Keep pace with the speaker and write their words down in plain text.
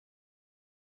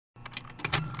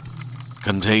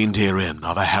Contained herein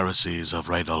are the heresies of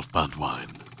Radolf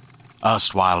Burntwine,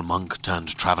 erstwhile monk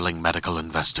turned traveling medical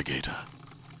investigator.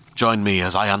 Join me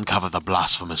as I uncover the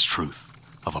blasphemous truth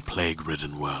of a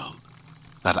plague-ridden world,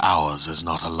 that ours is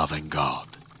not a loving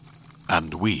God,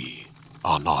 and we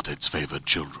are not its favored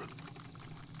children.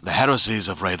 The heresies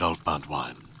of Radolf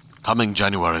Burntwine, coming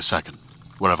January 2nd,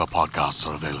 wherever podcasts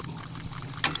are available.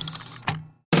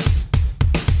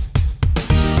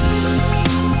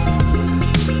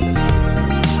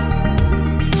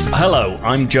 Hello,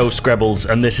 I'm Joe Screbbles,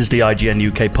 and this is the IGN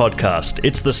UK podcast.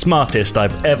 It's the smartest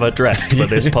I've ever dressed for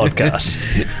this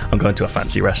podcast. I'm going to a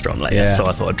fancy restaurant later, so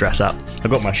I thought I'd dress up.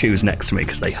 I've got my shoes next to me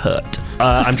because they hurt.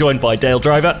 I'm joined by Dale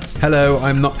Driver. Hello,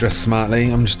 I'm not dressed smartly.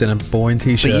 I'm just in a boring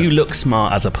t-shirt. But you look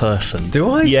smart as a person.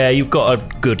 Do I? Yeah, you've got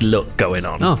a good look going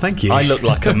on. Oh, thank you. I look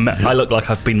like I look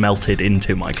like I've been melted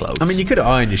into my clothes. I mean, you could have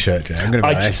ironed your shirt, Joe. I'm going to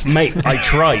be honest. Mate, I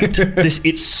tried.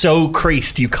 It's so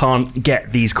creased, you can't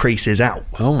get these creases out.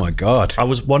 Oh my God. I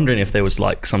was wondering if there was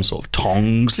like some sort of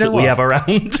tongs that we have around.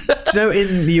 Do you know,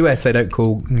 in the US, they don't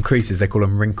call them creases, they call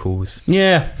them wrinkles.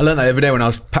 Yeah. I learned that the other day when I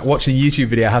was watching a YouTube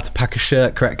video, how to pack a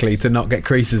shirt correctly to not get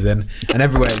creases in. And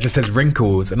everywhere it just says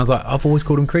wrinkles. And I was like, I've always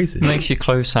called them creases. It makes your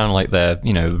clothes sound like they're,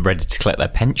 ready to collect their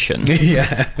pension.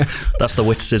 Yeah. That's the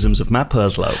witticisms of Matt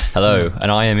Purslow. Hello,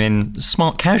 and I am in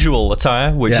smart casual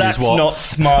attire, which That's is what... not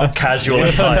smart casual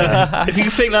attire. If you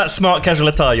think that's smart casual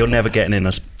attire, you're never getting in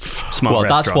a smart restaurant.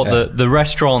 That's what the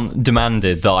restaurant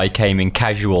demanded, that I came in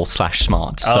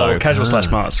casual/smart. So,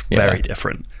 casual/smart's very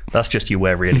different. That's just you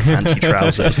wear really fancy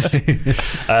trousers.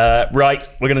 Right,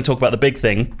 we're going to talk about the big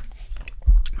thing.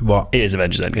 What? It is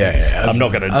Avengers Endgame. Yeah. I'm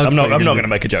not going to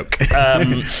make a joke.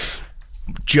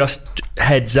 Just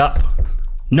heads up,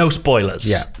 no spoilers.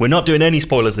 Yeah. We're not doing any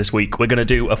spoilers this week. We're going to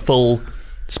do a full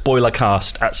spoiler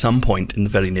cast at some point in the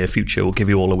very near future. We'll give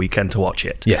you all a weekend to watch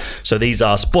it. Yes. So these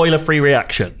are spoiler-free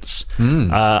reactions.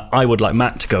 I would like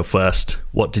Matt to go first.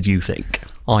 What did you think?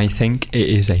 I think it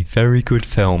is a very good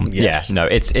film. Yes. Yeah, no,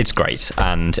 it's great,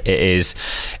 and it's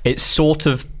sort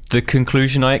of the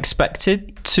conclusion I expected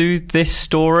to this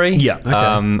story. Yeah.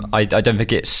 Okay. I don't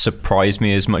think it surprised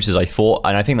me as much as I thought,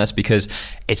 and I think that's because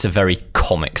it's a very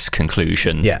comics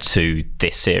conclusion to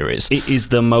this series. It is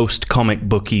the most comic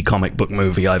book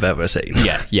movie I've ever seen.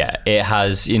 Yeah. It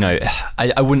has,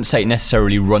 I wouldn't say it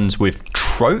necessarily runs with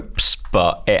tropes,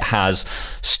 but it has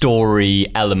story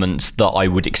elements that I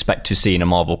would expect to see in a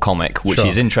Marvel comic, which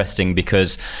is interesting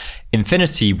because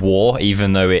Infinity War,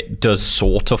 even though it does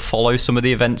sort of follow some of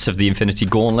the events of the Infinity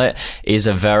Gauntlet, is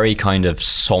a very kind of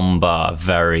somber,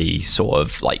 very sort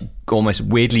of like almost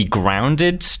weirdly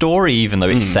grounded story, even though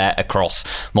it's set across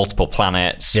multiple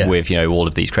planets with all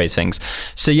of these crazy things.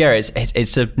 So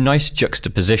it's a nice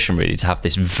juxtaposition really to have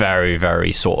this very,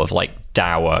 very sort of like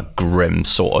dour, grim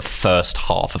sort of first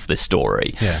half of this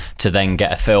story to then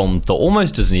get a film that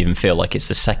almost doesn't even feel like it's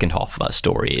the second half of that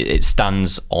story. It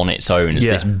stands on its own as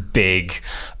this big,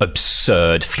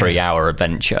 absurd 3-hour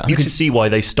adventure. You can see why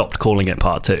they stopped calling it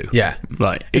part 2. Yeah.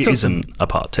 Like, it isn't a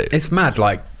part 2. It's mad,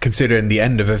 like, considering the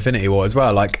end of Infinity War as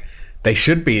well. Like, they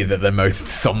should be the most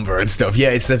somber and stuff. Yeah,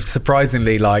 it's a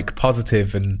surprisingly like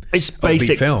positive and it's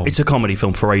basic film. It's a comedy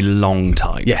film for a long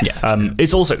time. Yes.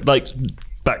 It's also like,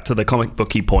 back to the comic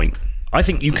booky point, I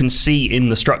think you can see in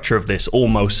the structure of this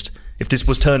almost, if this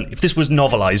was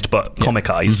novelized but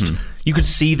comicized, you could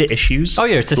see the issues. Oh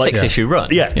yeah, it's a 6-issue run.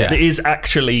 Yeah, it is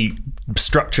actually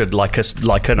structured like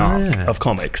an arc of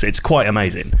comics. It's quite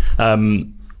amazing.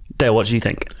 Dale, what do you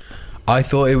think? I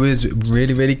thought it was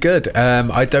really, really good.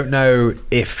 I don't know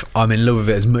if I'm in love with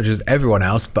it as much as everyone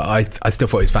else, but I still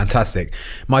thought it was fantastic.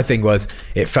 My thing was,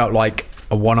 it felt like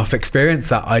a one-off experience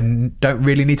that I don't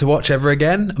really need to watch ever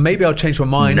again. Maybe I'll change my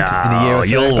mind in a year or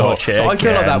so. You'll watch it I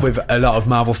feel like that again. with a lot of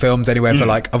Marvel films anyway. For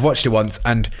like, I've watched it once,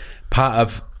 and part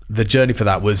of the journey for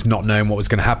that was not knowing what was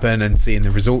going to happen and seeing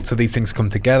the results of these things come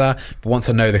together. But once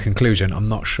I know the conclusion, I'm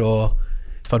not sure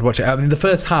if I'd watch it. I mean, the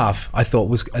first half I thought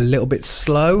was a little bit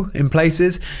slow in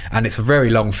places, and it's a very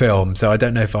long film, so I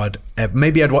don't know if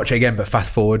maybe I'd watch it again but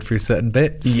fast forward through certain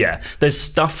bits. Yeah, there's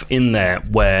stuff in there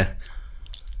where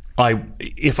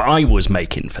if I was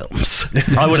making films,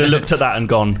 I would have looked at that and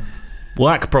gone,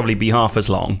 well, that could probably be half as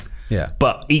long. Yeah.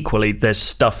 But equally, there's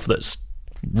stuff that's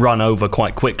run over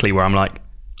quite quickly where I'm like,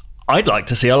 I'd like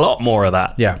to see a lot more of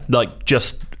that. Yeah. Like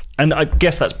and I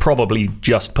guess that's probably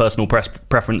just personal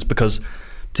preference because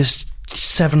there's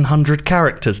 700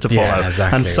 characters to follow. Yeah,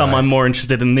 exactly, and some I'm more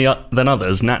interested in than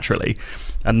others, naturally.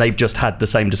 And they've just had the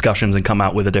same discussions and come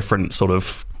out with a different sort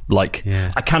of I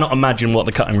cannot imagine what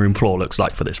the cutting room floor looks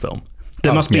like for this film.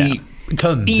 There must be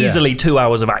tons, easily 2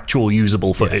 hours of actual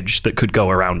usable footage that could go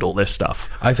around all this stuff.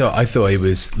 I thought it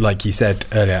was, like you said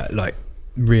earlier, like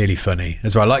really funny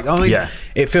as well. Like, I mean,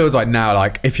 it feels like now,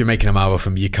 like if you're making a Marvel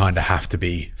film, you kind of have to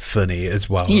be funny as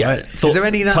well. Yeah. Right? Is there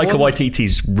any that Taika one?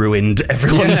 Waititi's ruined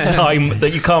everyone's time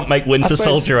that you can't make Winter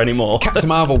Soldier anymore. Captain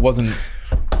Marvel wasn't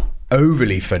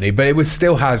overly funny, but it was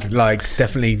still had like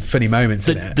definitely funny moments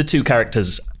in it. The two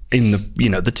characters in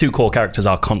the two core characters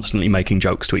are constantly making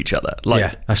jokes to each other. Like,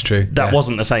 yeah, that's true. That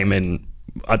wasn't the same in,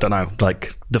 I don't know,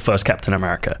 like the first Captain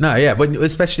America. No, yeah, but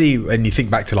especially when you think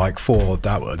back to like Thor,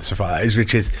 that one, stuff like that,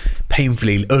 which is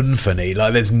painfully unfunny.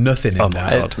 Like, there's nothing in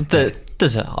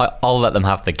that. I'll let them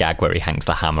have the gag where he hangs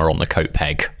the hammer on the coat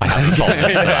peg. I have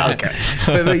fondness for that.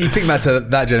 Okay. But you think back to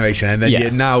that generation, and then you're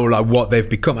now like what they've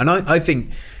become, and I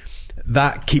think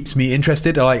that keeps me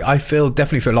interested. Like, I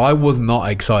definitely feel like I was not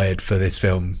excited for this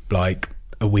film like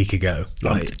a week ago.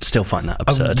 Like, I still find that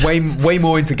absurd. I'm way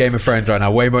more into Game of Thrones right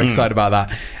now. Way more excited about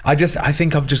that. I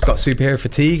think I've just got superhero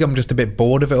fatigue. I'm just a bit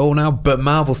bored of it all now. But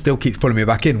Marvel still keeps pulling me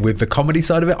back in with the comedy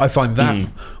side of it. I find that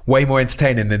way more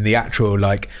entertaining than the actual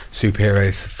like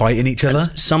superheroes fighting each other.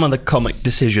 Some of the comic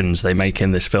decisions they make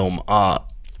in this film are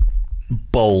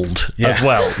bold as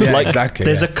well. Yeah, like, exactly.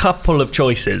 There's a couple of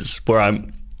choices where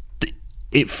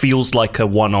it feels like a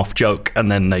one-off joke,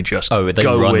 and then they just go with it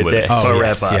forever.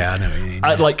 Yes. Yeah, I know what you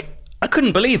mean. I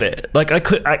couldn't believe it. Like, I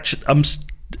could actually,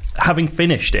 having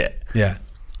finished it. Yeah.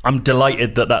 I'm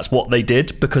delighted that that's what they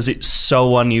did, because it's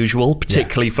so unusual,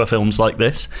 particularly for films like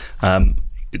this.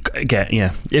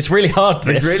 Again, it's really hard.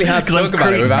 It's really hard to talk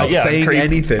about it without saying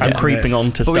anything. I'm creeping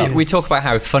on to stuff. We talk about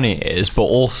how funny it is, but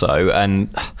also,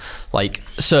 and like,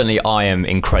 certainly I am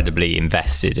incredibly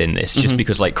invested in this, just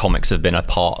because like comics have been a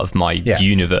part of my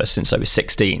universe since I was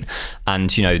 16,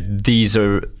 and you know,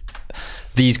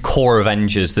 these core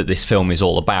Avengers that this film is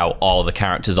all about are the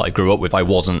characters that I grew up with. I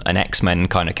wasn't an X-Men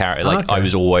kind of character. Like, I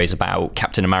was always about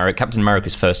Captain America. Captain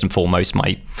America's first and foremost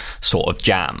my sort of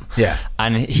jam. Yeah.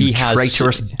 And he has...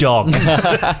 traitorous dog.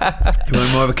 You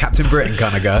were more of a Captain Britain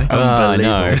kind of guy.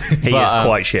 Unbelievable. He is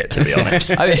quite shit, to be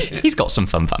honest. I mean, he's got some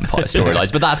fun vampire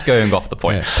storylines, but that's going off the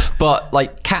point. Yeah. But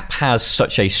like, Cap has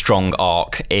such a strong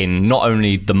arc in not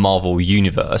only the Marvel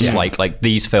universe, like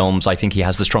these films, I think he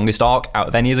has the strongest arc out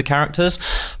of any of the characters.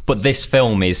 But this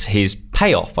film is his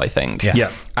payoff, I think.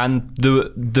 Yeah. And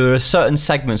there are certain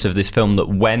segments of this film that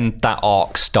when that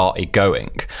arc started going,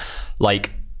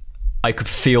 like, I could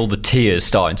feel the tears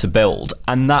starting to build,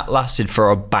 and that lasted for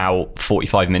about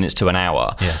 45 minutes to an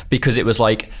hour, because it was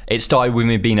like, it started with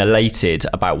me being elated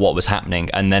about what was happening,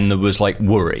 and then there was like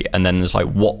worry, and then there's like,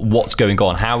 what's going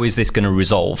on? How is this going to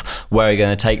resolve? Where are you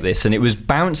going to take this? And it was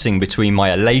bouncing between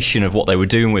my elation of what they were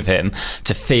doing with him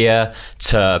to fear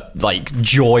to like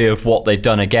joy of what they've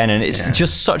done again, and it's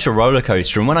just such a roller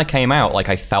coaster. And when I came out, like,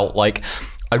 I felt like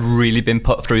I'd really been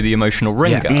put through the emotional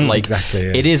ringer. Exactly.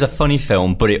 It is a funny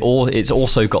film, but it's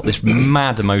also got this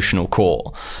mad emotional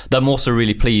core that I'm also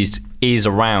really pleased is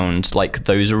around like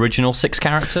those original 6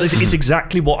 characters. It's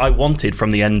exactly what I wanted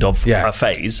from the end of a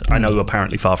phase. I know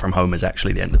apparently Far From Home is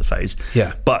actually the end of the phase.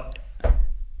 Yeah. But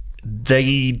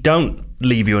they don't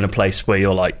leave you in a place where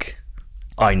you're like,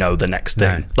 I know the next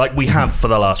thing. Like we have for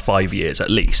the last 5 years at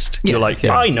least. You're like,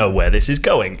 I know where this is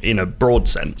going in a broad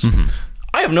sense.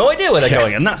 I have no idea where they're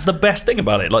going, and that's the best thing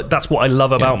about it. Like, that's what I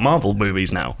love about Marvel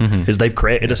movies now, is they've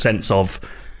created a sense of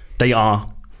they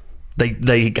have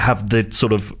the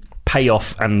sort of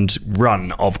payoff and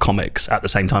run of comics at the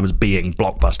same time as being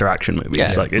blockbuster action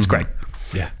movies. Like, it's great.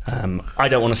 Yeah. I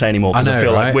don't want to say any more because I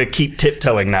feel like we keep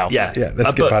tiptoeing now. Yeah,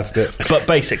 let's get past it. But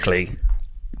basically,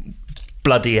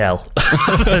 bloody hell.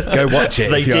 Go watch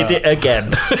it. They did it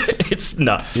again. It's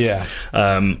nuts. Yeah.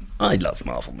 I love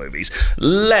Marvel movies.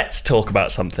 Let's talk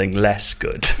about something less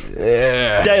good.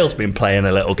 Yeah. Dale's been playing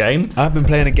a little game. I've been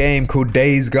playing a game called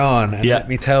Days Gone. And let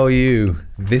me tell you,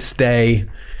 this day,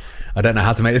 I don't know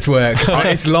how to make this work.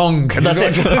 It's long. That's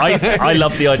it. I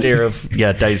love the idea of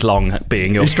Days Long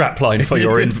being your strapline for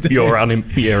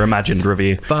your imagined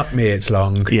review. Fuck me, it's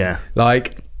long. Yeah.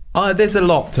 Like, there's a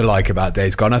lot to like about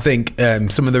Days Gone. I think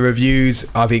some of the reviews,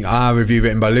 I think our review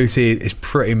written by Lucy is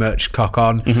pretty much cock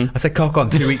on. I said cock on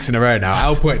 2 weeks in a row now.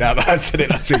 I'll point out that I said it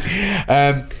last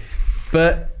week.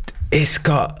 But it's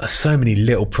got so many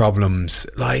little problems.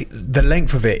 Like, the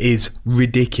length of it is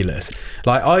ridiculous.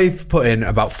 Like, I've put in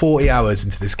about 40 hours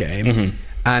into this game.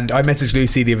 And I messaged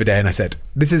Lucy the other day and I said,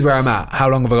 this is where I'm at. How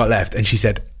long have I got left? And she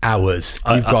said, hours.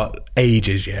 You've got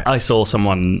ages yet. I saw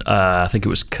someone, I think it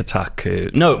was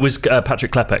Kotaku. No, it was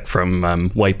Patrick Klepek from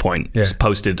Waypoint,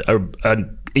 posted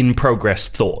an in-progress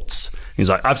thoughts. He was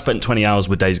like, I've spent 20 hours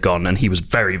with Days Gone, and he was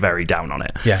very, very down on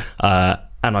it. Yeah.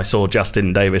 and I saw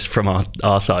Justin Davis from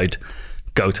our side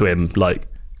go to him like,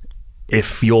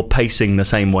 if you're pacing the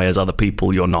same way as other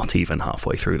people, you're not even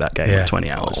halfway through that game in 20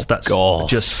 hours. Oh, That's God.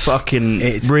 just fucking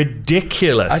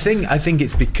ridiculous. I think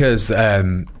it's because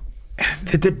the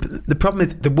problem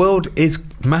is the world is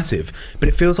massive, but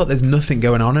it feels like there's nothing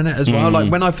going on in it as well.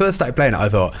 Like when I first started playing it, I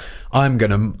thought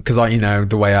because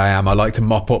the way I am, I like to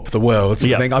mop up the world.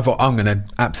 So I thought I'm gonna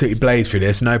absolutely blaze through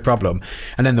this, no problem.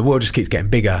 And then the world just keeps getting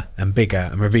bigger and bigger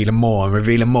and revealing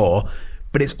more.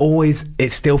 But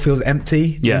it still feels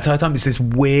empty the entire time. It's this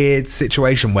weird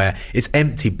situation where it's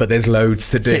empty, but there's loads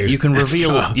to do. You can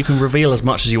reveal as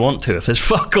much as you want to. If there's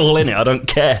fuck all in it, I don't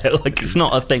care. Like, it's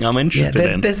not a thing I'm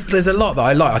interested in. There's a lot that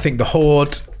I like. I think the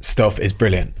horde stuff is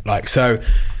brilliant. Like, so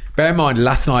bear in mind,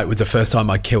 last night was the first time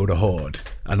I killed a horde,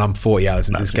 and I'm 40 hours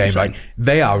into this game. Insane. Like,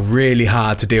 they are really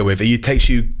hard to deal with. It takes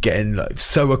you getting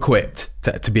so equipped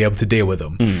to be able to deal with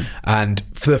them. And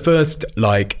for the first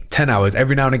 10 hours,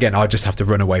 every now and again, I just have to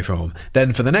run away from them.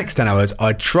 Then for the next 10 hours,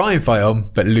 I try and fight them,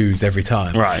 but lose every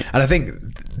time. Right. And I think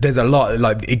there's a lot,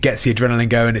 it gets the adrenaline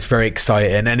going. It's very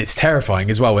exciting, and it's terrifying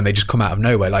as well when they just come out of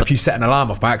nowhere. Like, if you set an alarm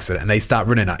off by accident and they start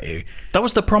running at you. That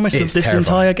was the promise of this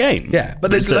entire game. Yeah, but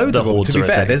there's loads of them, to be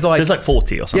fair. There's like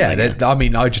 40 or something. Yeah, I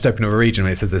mean, I just opened up a region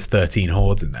where it says there's 13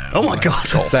 hordes in there. Oh my God.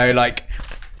 So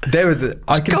there was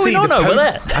I can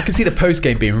see the post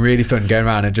game being really fun, going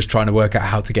around and just trying to work out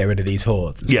how to get rid of these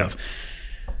hordes and stuff.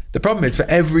 The problem is, for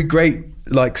every great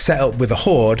setup with a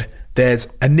horde,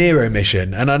 there's a Nero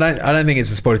mission, and I don't think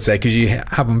it's a spoiler to say, because you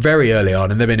have them very early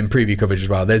on, and they've been in preview coverage as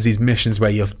well. There's these missions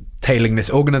where you're tailing this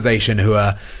organization who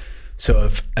are sort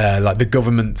of like the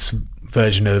government's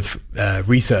version of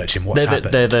researching what's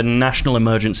happened. They're the National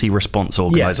Emergency Response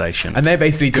Organisation. And they're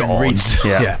basically doing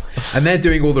research. And they're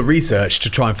doing all the research to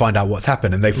try and find out what's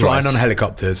happened. And they fly in on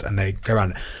helicopters and they go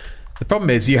around. The problem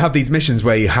is, you have these missions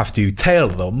where you have to tail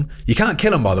them. You can't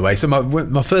kill them, by the way. So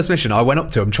my first mission, I went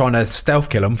up to him trying to stealth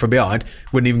kill him from behind.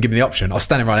 Wouldn't even give me the option. I was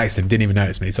standing right next to him, didn't even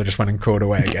notice me. So I just went and crawled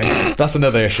away again. That's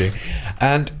another issue.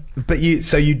 But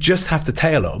you just have to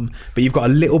tail them, but you've got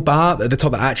a little bar at the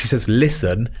top that actually says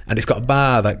listen, and it's got a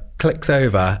bar that clicks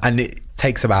over, and it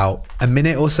takes about a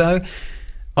minute or so.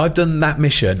 I've done that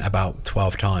mission about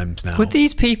 12 times now. Were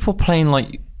these people playing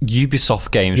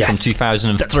Ubisoft games from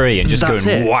 2003 and just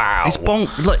going, wow.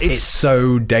 It's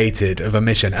so dated of a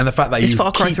mission, and the fact that you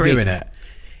keep doing it.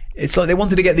 It's like they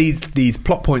wanted to get these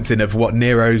plot points in of what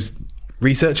Nero's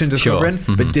researching and discovering,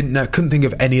 but couldn't think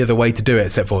of any other way to do it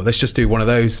except for, let's just do one of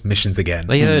those missions again.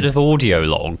 They heard of audio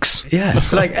logs. Yeah,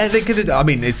 they could. I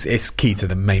mean, it's key to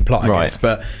the main plot, I guess.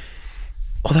 But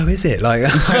although, is it I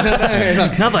don't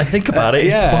know. Now that I think about it,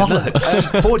 it's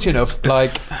bollocks. Fortunate enough,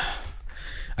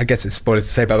 I guess it's spoilers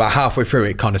to say, but about halfway through,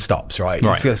 it kind of stops. Right,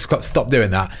 it's got to stop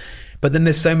doing that. But then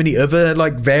there's so many other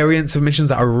variants of missions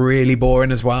that are really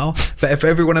boring as well. But for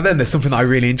every one of them, there's something that I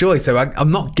really enjoy. So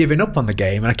I'm not giving up on the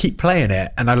game, and I keep playing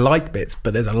it, and I like bits.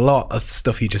 But there's a lot of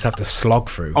stuff you just have to slog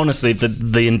through. Honestly,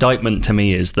 the indictment to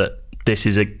me is that this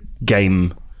is a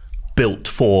game built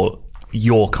for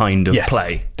your kind of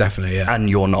play. Definitely, yeah. And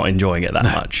you're not enjoying it that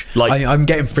much. I'm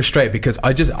getting frustrated because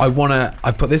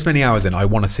I've put this many hours in. I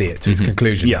want to see it to its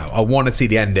conclusion now. I want to see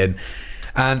the ending,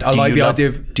 and I like the idea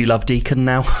of. Do you love Deacon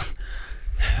now?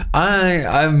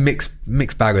 I'm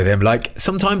mixed bag with him.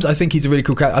 Sometimes I think he's a really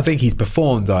cool character. I think he's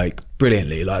performed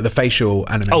brilliantly. The facial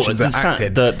animations,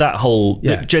 acted. That whole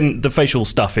the facial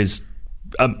stuff is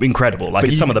incredible.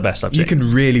 It's some of the best I've seen. You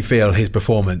can really feel his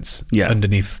performance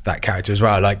underneath that character as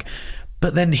well.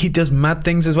 But then he does mad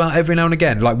things as well every now and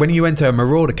again. When you enter a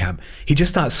marauder camp, he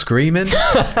just starts screaming.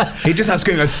 He just starts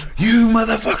screaming, "You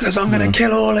motherfuckers, I'm going to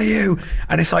kill all of you."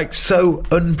 And it's so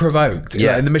unprovoked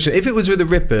in the mission. If it was with the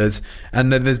Rippers,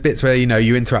 and then there's bits where,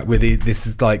 you interact with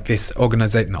this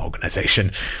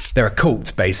organization. They're a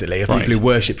cult, basically, of people who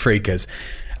worship freakers.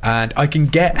 And I can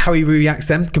get how he reacts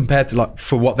to them compared to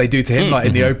for what they do to him.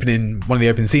 In the opening, one of the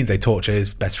opening scenes, they torture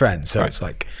his best friend. So it's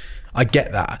I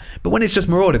get that. But when it's just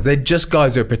marauders, they're just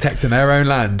guys who are protecting their own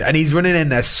land, and he's running in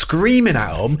there screaming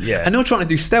at them, and they're trying to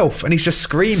do stealth, and he's just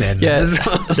screaming. Yeah.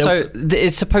 So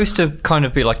it's supposed to kind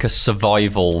of be like a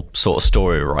survival sort of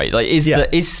story, right?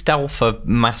 Is stealth a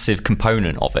massive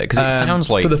component of it? Because it sounds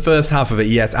like... For the first half of it,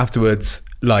 yes. Afterwards,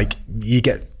 you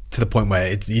get to the point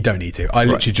where you don't need to. I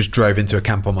literally just drove into a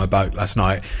camp on my boat last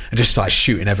night and just started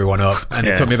shooting everyone up, and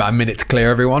it took me about a minute to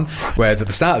clear everyone, whereas at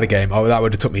the start of the game, that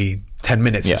would have took me 10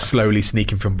 minutes of slowly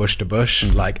sneaking from bush to bush.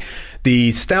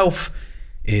 The stealth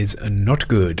is not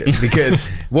good because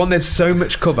one, there's so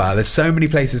much cover, there's so many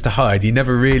places to hide, you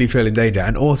never really feel in danger,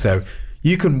 and also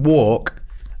you can walk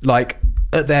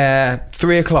at their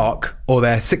 3 o'clock or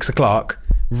their 6 o'clock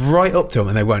right up to them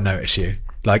and they won't notice you.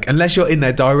 Like, unless you're in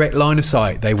their direct line of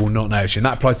sight, they will not notice you. And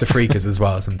that applies to freakers as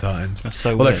well sometimes. That's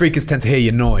so Although weird. freakers tend to hear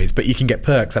your noise, but you can get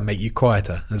perks that make you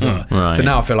quieter as well. right. So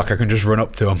now I feel like I can just run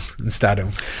up to them and stab them.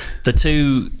 The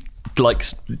two, like,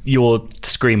 your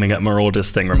screaming at Marauders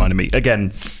thing reminded me,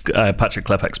 again, Patrick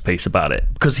Klepek's piece about it,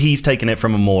 because he's taken it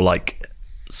from a more, like,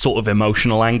 sort of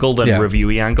emotional angle than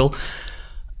reviewy angle.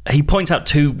 He points out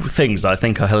two things that I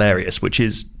think are hilarious, which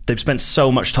is they've spent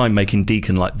so much time making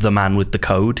Deacon like the man with the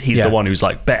code. He's the one who's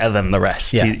like better than the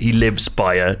rest. Yeah. He lives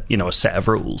by a set of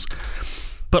rules.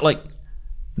 But like,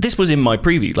 this was in my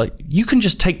preview. Like, you can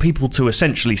just take people to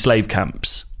essentially slave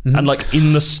camps. And like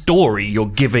in the story, you're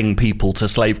giving people to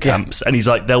slave camps, and he's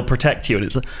like, they'll protect you. And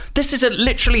it's like, this is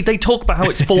literally, they talk about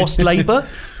how it's forced labor.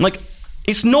 Like,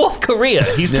 it's North Korea.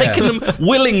 He's taken them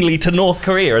willingly to North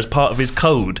Korea as part of his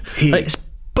code. Like, it's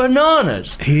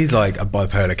bananas. He's like a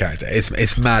bipolar character.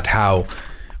 It's mad how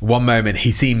one moment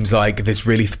he seems like this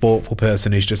really thoughtful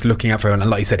person who's just looking out for everyone, and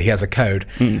like you said, he has a code.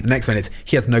 The next minute,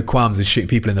 he has no qualms in shooting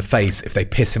people in the face if they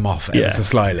piss him off ever so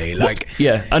slightly. Like,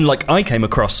 and like I came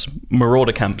across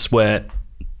Marauder camps where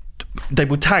they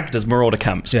were tagged as Marauder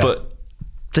camps, but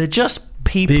they're just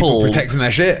people protecting their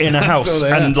shit in a house,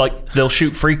 and like they'll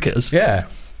shoot freakers. Yeah,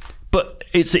 but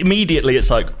it's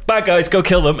like, bad guys, go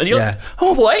kill them, and you're like,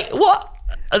 oh wait, what?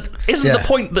 Isn't the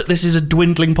point that this is a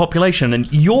dwindling population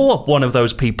and you're one of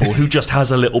those people who just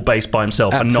has a little base by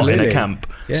himself and not in a camp?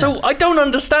 So I don't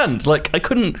understand. Like, I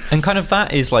couldn't. And kind of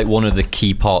that is like one of the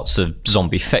key parts of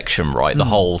zombie fiction, right? The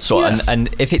whole sort of,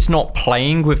 and if it's not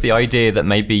playing with the idea that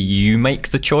maybe you make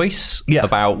the choice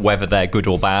about whether they're good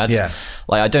or bad,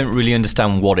 like I don't really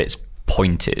understand what its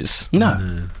point is.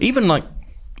 No. Even like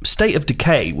State of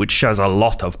Decay, which has a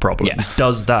lot of problems,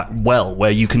 does that well, where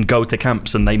you can go to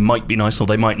camps and they might be nice or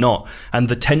they might not, and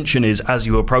the tension is as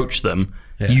you approach them,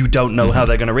 you don't know how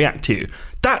they're going to react to you.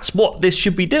 That's what this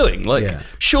should be doing. Like,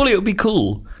 surely it would be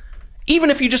cool,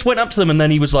 even if you just went up to them and then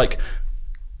he was like,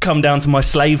 come down to my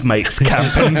slave mates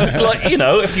camp, and like,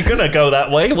 if you're gonna go that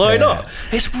way, why not?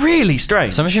 It's really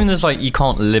strange. So I'm assuming there's like, you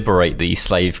can't liberate these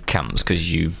slave camps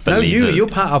because you believe you're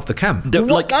part of the camp. You're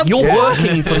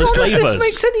working for the slavers. This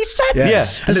makes any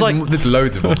sense. Yeah, there's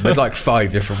loads of them. There's like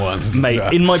 5 different ones.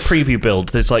 Mate, in my preview build,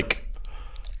 there's like,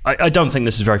 I don't think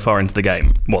this is very far into the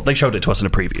game. Well, they showed it to us in a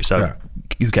preview, so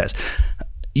who cares?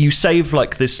 You save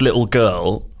like this little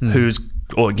girl who's,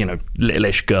 or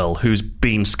littleish girl who's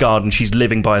been scarred and she's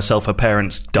living by herself, her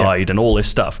parents died and all this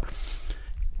stuff,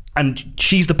 and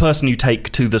she's the person you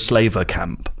take to the slaver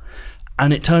camp,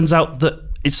 and it turns out that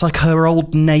it's like her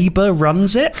old neighbor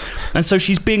runs it, and so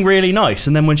she's being really nice,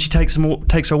 and then when she takes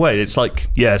her away, it's like,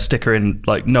 stick her in,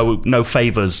 like, no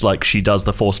favors, like she does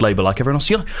the forced labor like everyone else.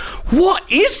 You're like, what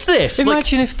is this?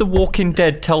 Imagine if the Walking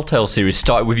Dead Telltale series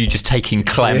started with you just taking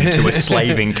Clem to a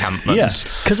slave encampment. Yes,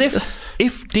 because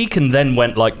if Deacon then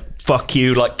went like, fuck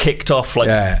you, like kicked off,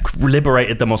 like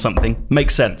liberated them or something,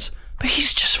 makes sense. But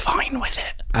he's just fine with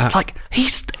it. Like,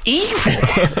 he's evil.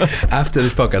 After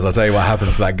this podcast, I'll tell you what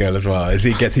happens to that girl as well. As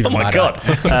he gets even madder.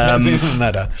 God. Even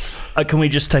madder. Can we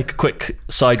just take a quick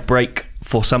side break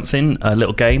for something? A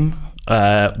little game.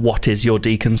 What is your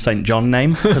Deacon St. John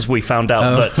name? Because we found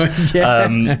out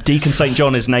that Deacon St.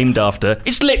 John is named after,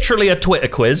 it's literally a Twitter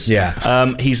quiz.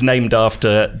 He's named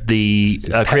after the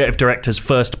creative director's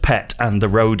first pet and the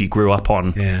road he grew up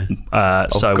on.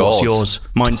 What's yours?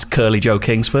 Mine's Curly Joe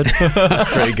Kingsford.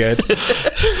 Pretty good.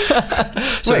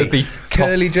 So it'd be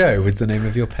Curly Joe was the name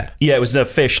of your pet? Yeah, it was a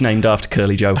fish named after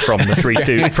Curly Joe from the Three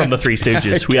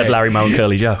Stooges. We had Larry Moe and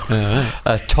Curly Joe.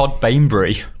 Todd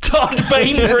Bainbury. Todd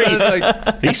Bainbury. Sounds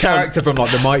like a character from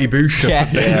like the Mighty Boosh or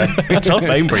something. Todd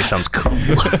Bainbury sounds cool.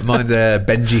 Mine's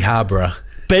Benji Harborough.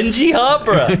 Benji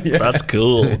Harborough. That's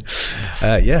cool.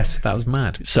 Yes, that was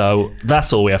mad. So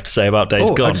that's all we have to say about Days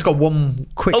Gone. I just got one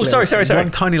quick. Sorry.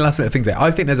 One tiny last little thing there.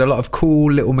 I think there's a lot of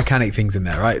cool little mechanic things in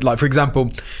there, right? Like, for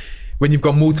example, when you've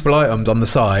got multiple items on the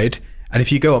side, and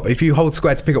if you hold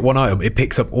square to pick up one item, it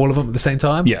picks up all of them at the same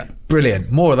time. Yeah. Brilliant.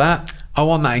 More of that. I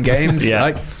want that in games.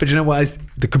 Yeah. But you know what is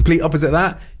the complete opposite of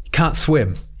that? You can't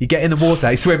swim. You get in the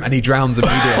water, you swim, and he drowns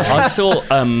immediately. I saw...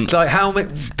 like, how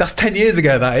many... That's 10 years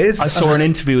ago, that is. I saw an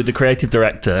interview with the creative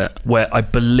director where I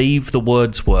believe the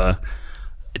words were,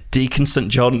 Deacon St.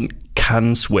 John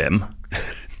can swim,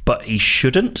 but he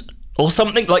shouldn't, or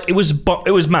something. Like, it was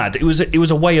mad. It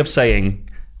was a way of saying...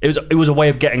 It was a way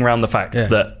of getting around the fact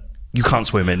that you can't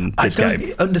swim in this game. I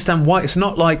don't understand why. It's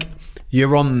not like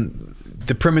you're on...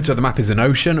 The perimeter of the map is an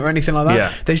ocean or anything like that.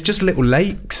 Yeah. There's just little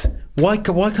lakes. Why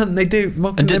can't they do?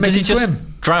 And does he just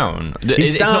swim? Drown? He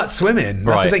starts swimming.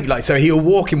 That's the thing. Like, so he'll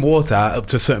walk in water up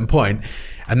to a certain point,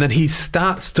 and then he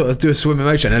starts to do a swim in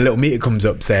motion, and a little meter comes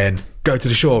up saying, go to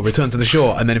the shore, return to the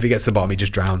shore, and then if he gets to the bottom, he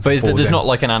just drowns. But there's not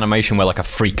like an animation where like a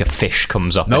freak of fish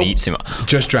comes up and eats him up.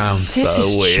 Just drowns. This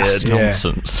is weird. just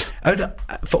nonsense.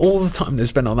 For all the time they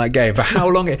spent on that game, for how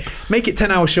long make it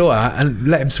 10 hours shorter and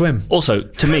let him swim. Also,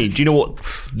 to me, do you know what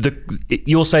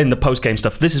you're saying, the post-game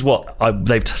stuff? This is what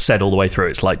they've said all the way through.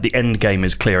 It's like the end game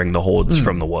is clearing the hordes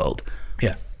from the world.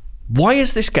 Yeah. Why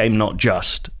is this game not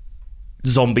just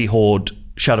zombie horde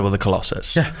Shadow of the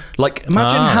Colossus? Yeah. Like,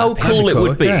 imagine how cool it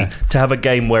would be to have a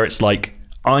game where it's like,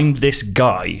 I'm this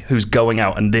guy who's going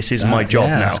out and this is my job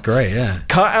now. That's great, yeah.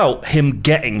 Cut out him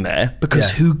getting there, because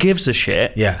who gives a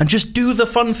shit? Yeah. And just do the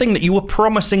fun thing that you were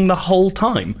promising the whole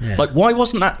time. Yeah. Like, why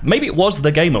wasn't that? Maybe it was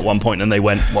the game at one point and they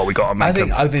went, well, we got to make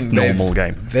I think normal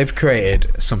game. They've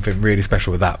created something really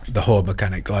special with that, the horde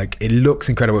mechanic. Like, it looks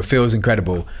incredible, it feels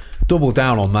incredible. Double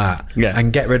down on that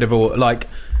and get rid of all, like,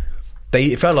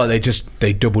 it felt like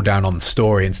they doubled down on the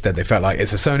story instead. They felt like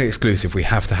it's a Sony exclusive. We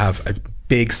have to have a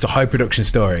big high production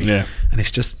story, and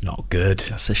it's just not good.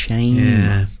 That's a shame.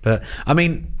 Yeah, but I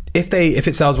mean, if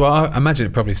it sells well, I imagine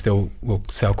it probably still will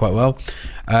sell quite well.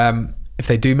 If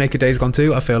they do make a Days Gone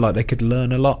 2, I feel like they could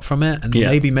learn a lot from it and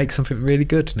maybe make something really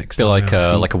good next time. Like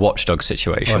a Watch Dogs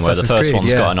situation where the first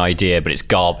one's got an idea but it's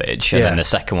garbage, and then the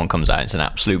second one comes out and it's an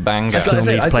absolute banger. I still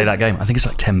need to play that game. I think it's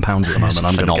like £10 at the moment.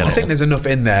 I'm going to get it. I think there's enough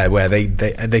in there where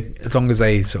they as long as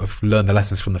they sort of learn the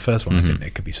lessons from the first one, I think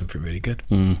it could be something really good.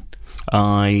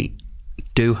 I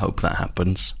do hope that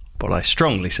happens, but I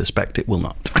strongly suspect it will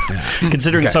not.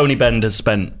 Considering Sony Bend has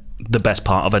spent the best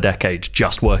part of a decade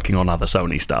just working on other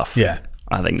Sony stuff.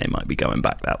 I think they might be going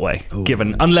back that way.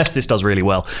 Unless this does really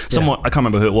well. Someone, I can't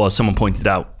remember who it was, someone pointed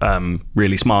out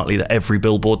really smartly that every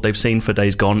billboard they've seen for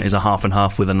Days Gone is a half and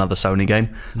half with another Sony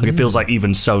game. Like, it feels like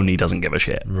even Sony doesn't give a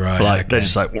shit. Like, they're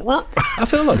just like, what? I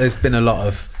feel like there's been a lot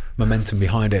of momentum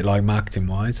behind it, like marketing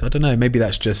wise. I don't know, maybe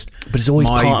that's just but it's always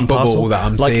part and parcel that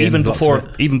I'm like seeing. even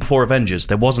before Avengers,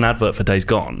 there was an advert for Days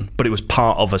Gone, but it was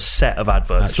part of a set of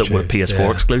adverts that were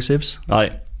PS4 exclusives.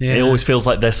 Like, it always feels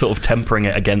like they're sort of tempering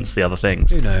it against the other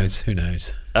things. Who knows?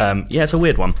 It's a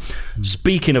weird one.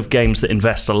 Speaking of games that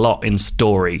invest a lot in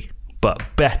story but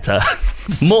better,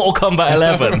 Mortal Kombat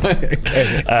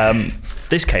 11.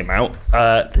 This came out.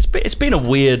 It's been a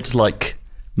weird, like,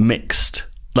 mixed.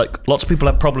 Like, lots of people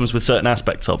have problems with certain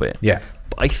aspects of it. Yeah.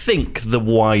 But I think the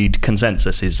wide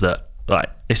consensus is that, like,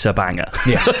 it's a banger.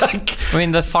 Yeah. I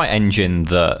mean, the fight engine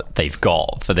that they've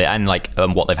got for and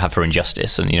what they've had for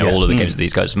Injustice and, all of the games that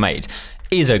these guys have made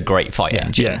is a great fight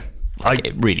engine. Yeah.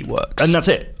 It really works. And that's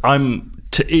it.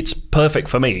 It's perfect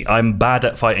for me. I'm bad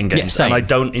at fighting games, and I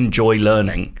don't enjoy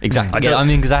learning. Exactly. I'm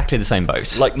in exactly the same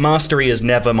boat. Like, mastery is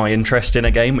never my interest in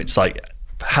a game. It's like,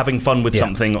 having fun with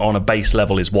something on a base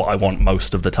level is what I want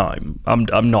most of the time.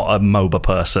 I'm not a MOBA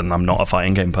person. I'm not a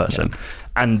fighting game person.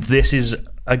 And this is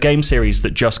a game series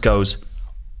that just goes,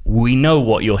 we know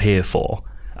what you're here for.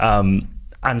 And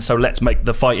so let's make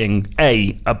the fighting,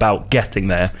 A, about getting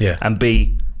there, and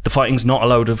B, the fighting's not a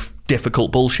load of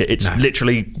difficult bullshit. It's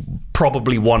literally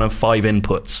probably one of 5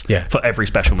 inputs for every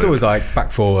special move. It's always like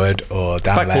back forward or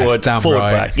down back left, forward, down forward,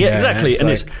 right. back. Yeah, exactly. And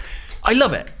like, I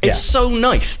love it. It's so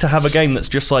nice to have a game that's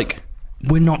just like,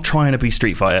 we're not trying to be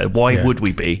Street Fighter. Why would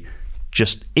we be?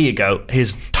 Just, here you go.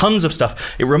 Here's tons of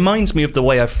stuff. It reminds me of the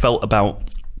way I felt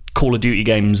about Call of Duty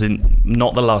games in,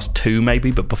 not the last 2 maybe,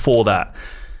 but before that,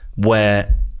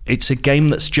 where it's a game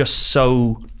that's just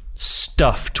so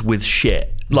stuffed with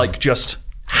shit. Like, just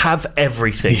have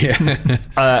everything.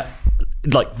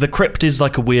 Like, The Crypt is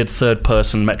like a weird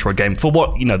third-person Metroid game. For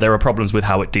what, there are problems with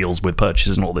how it deals with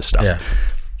purchases and all this stuff.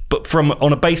 But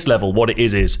on a base level, what it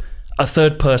is a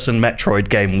third-person Metroid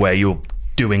game where you're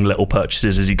doing little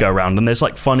purchases as you go around, and there's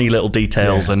like funny little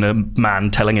details and a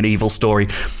man telling an evil story.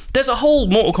 There's a whole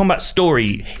Mortal Kombat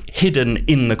story hidden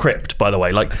in The Crypt, by the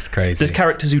way. Like, that's crazy. There's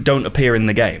characters who don't appear in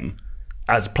the game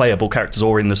as playable characters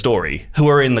or in the story who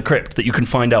are in The Crypt that you can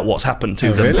find out what's happened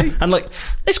to them. Really? And like,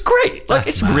 it's great. Like,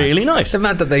 it's really nice. It's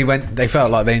mad that they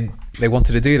felt like they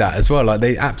wanted to do that as well. Like,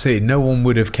 they absolutely, no one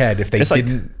would have cared if they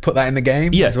didn't put that in the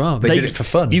game as well. They did it for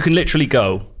fun. You can literally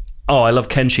go, oh, I love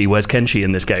Kenshi. Where's Kenshi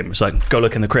in this game? It's like, go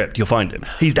look in The Crypt. You'll find him.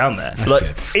 He's down there.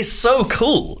 Like, it's so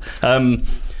cool.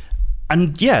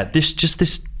 And yeah,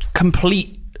 this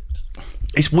complete.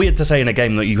 It's weird to say in a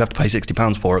game that you have to pay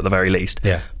 £60 for at the very least.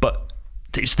 Yeah. But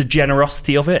it's the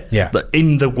generosity of it. Yeah.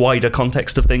 In the wider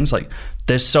context of things, like,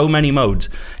 there's so many modes.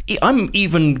 I'm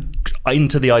even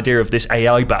into the idea of this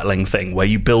AI battling thing where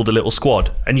you build a little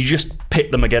squad and you just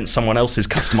pit them against someone else's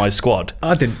customized squad.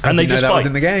 I didn't and they know just that fight. was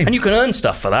in the game. And you can earn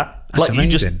stuff for that. That's like, amazing.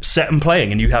 you just set them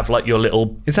playing and you have like your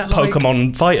little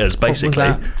Pokemon fighters, basically.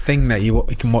 What was that thing that you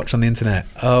can watch on the internet?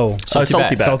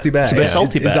 Salty Bet. Salty Bet. It's a bit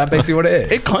Salty Bet. Is that basically what it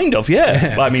is? It kind of,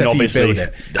 yeah. I mean, Except obviously, you build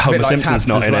it. It's a Homer bit like Simpson's Tabs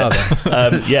not as in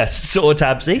well, it. Yes, sort of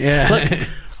Tabsy. Yeah. Like,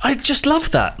 I just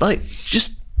love that. Like,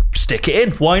 just stick it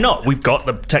in. Why not? We've got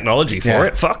the technology for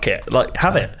it. Fuck it. Like,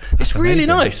 have it. It's really amazing.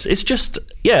 nice. It's just,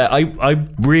 I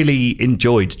really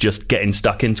enjoyed just getting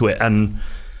stuck into it. And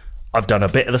I've done a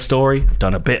bit of the story. I've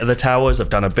done a bit of the towers. I've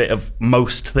done a bit of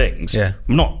most things. Yeah.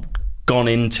 I'm not gone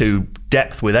into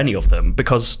depth with any of them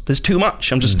because there's too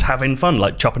much. I'm just having fun,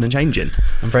 like chopping and changing.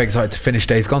 I'm very excited to finish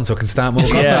Days Gone so I can start more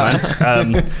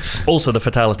Kombat. Yeah. Also, the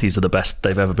fatalities are the best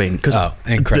they've ever been. Because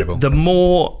incredible. The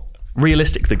more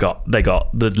realistic they got,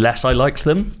 the less I liked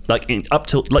them. Like up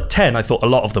to like 10, I thought a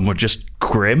lot of them were just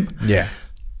grim. Yeah.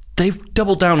 They've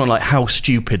doubled down on like how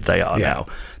stupid they are now.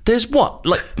 There's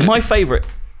my favorite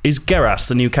is Geras,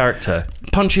 the new character,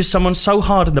 punches someone so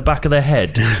hard in the back of their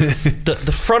head that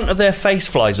the front of their face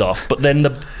flies off, but then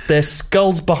their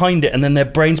skull's behind it and then their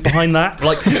brain's behind that.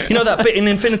 Like, you know that bit in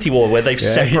Infinity War where they've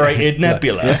separated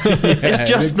Nebula? It's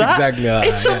just that. Exactly like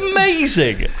it's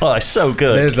amazing. Oh, it's so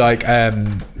good. There's like,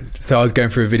 so I was going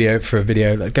through a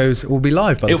video that goes, will be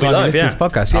live by the time you listen to this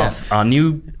podcast. Yeah. Our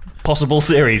new possible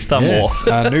series, Thumb War.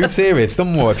 Our new series,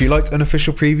 Thumb War. If you liked an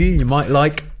official preview, you might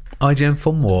like IGN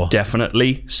Thumb War.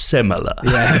 Definitely similar.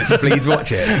 Yeah, so please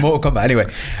watch it. It's Mortal Kombat.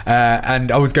 Anyway,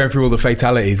 and I was going through all the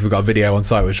fatalities. We've got a video on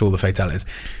site which all the fatalities.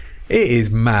 It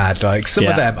is mad. Like, some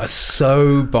of them are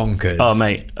so bonkers. Oh,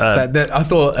 mate. I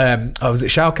thought, was it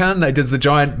Shao Kahn that does the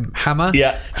giant hammer?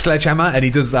 Yeah. Sledgehammer, and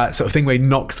he does that sort of thing where he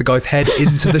knocks the guy's head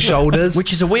into the shoulders.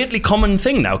 Which is a weirdly common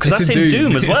thing now, because that's in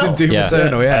Doom as well. It's in Doom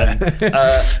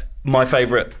Eternal, my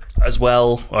favourite as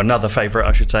well, or another favourite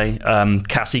I should say,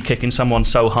 Cassie kicking someone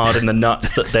so hard in the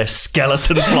nuts that their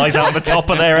skeleton flies out the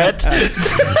top of their head.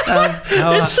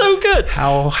 It's so good.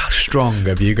 How strong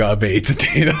have you got to be to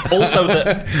do that? Also,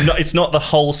 it's not the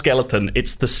whole skeleton,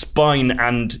 it's the spine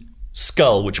and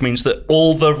skull, which means that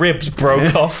all the ribs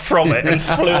broke off from it and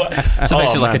flew. So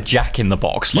basically like a Jack in the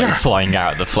Box, like flying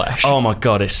out of the flesh. Oh my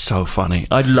god, it's so funny.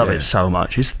 I love it so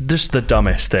much. It's just the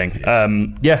dumbest thing.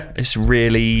 It's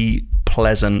really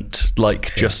pleasant.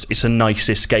 Like, it's a nice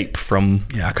escape from.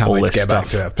 Yeah, I can't all wait this to get stuff. back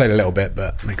to it. I've played a little bit,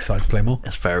 but I'm excited to play more.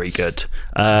 It's very good.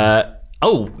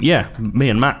 Me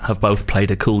and Matt have both played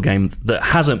a cool game that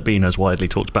hasn't been as widely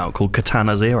talked about called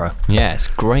Katana Zero. Yeah, it's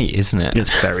great, isn't it?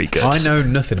 It's very good. I know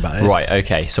nothing about this. Right,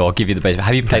 okay, so I'll give you the basic.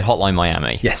 Have you played Hotline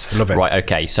Miami? Yes, love it. Right,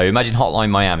 okay, so imagine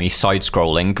Hotline Miami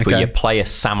side-scrolling, but you play a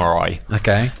samurai.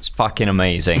 Okay. It's fucking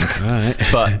amazing. Right.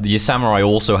 But your samurai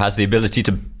also has the ability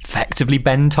to effectively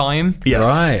bend time. Yeah.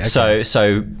 Right. Okay.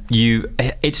 So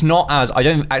it's not as, I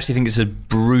don't actually think it's as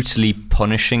brutally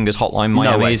punishing as Hotline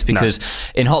Miami is, because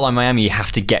in Hotline Miami you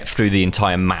have to get through the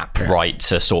entire map right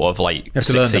to sort of like You have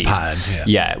to succeed. learn the pattern.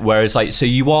 Yeah, whereas like, so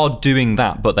you are doing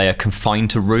that, but they are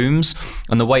confined to rooms,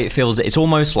 and the way it feels, it's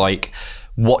almost like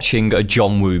watching a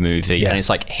John Woo movie, and it's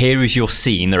like, here is your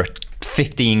scene, there are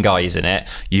 15 guys in it,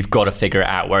 you've got to figure it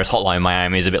out, whereas Hotline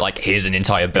Miami is a bit like, here's an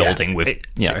entire building with,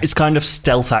 it's kind of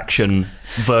stealth action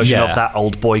version of that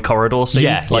old boy corridor scene.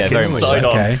 Like very it's much side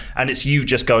so. on, Okay. and it's you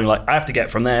just going like, I have to get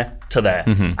from there to there,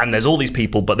 and there's all these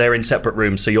people, but they're in separate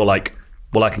rooms, so you're like,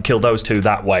 well, I can kill those two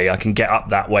that way, I can get up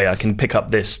that way, I can pick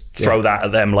up this, throw that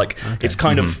at them. Like, it's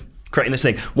kind of creating this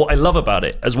thing. What I love about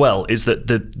it as well is that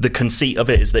the conceit of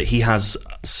it is that he has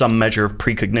some measure of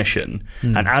precognition,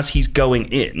 and as he's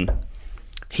going in,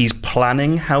 he's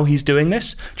planning how he's doing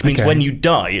this, which means when you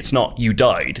die, it's not you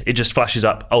died, it just flashes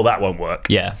up, oh, that won't work,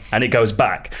 and it goes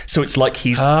back. So it's like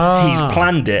he's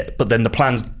planned it, but then the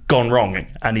plan's gone wrong,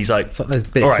 and he's like, There's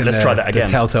bits all right, in let's try that again.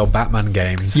 The Telltale Batman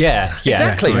games.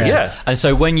 Exactly. And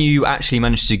so when you actually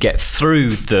manage to get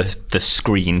through the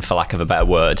screen, for lack of a better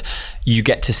word, you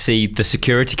get to see the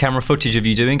security camera footage of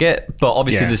you doing it, but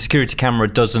obviously the security camera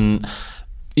doesn't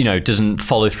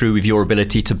follow through with your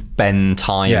ability to bend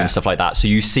time and stuff like that. So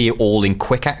you see it all in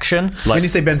quick action. Like, when you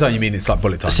say bend time, you mean it's like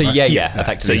bullet time, so right?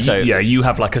 Effectively. So you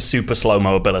have like a super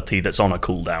slow-mo ability that's on a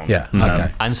cooldown.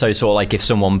 Okay. And so sort of like if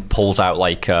someone pulls out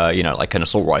like like an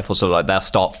assault rifle, so like they'll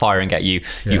start firing at you,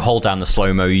 you hold down the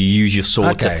slow-mo, you use your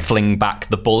sword to fling back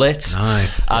the bullet.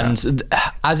 Nice. And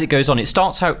as it goes on, it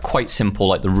starts out quite simple,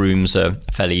 like the rooms are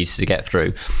fairly easy to get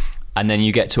through. And then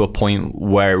you get to a point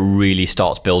where it really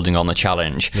starts building on the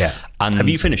challenge. Yeah. And have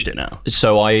you finished it now?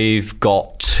 So I've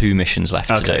got 2 missions left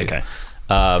to do. Okay.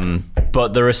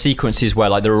 But there are sequences where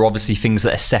like there are obviously things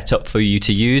that are set up for you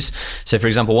to use. So for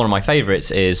example, one of my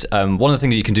favorites is one of the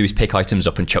things you can do is pick items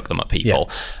up and chuck them at people.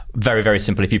 Very, very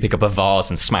simple if you pick up a vase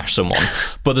and smash someone.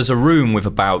 But there's a room with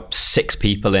about 6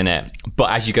 people in it.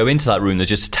 But as you go into that room, there's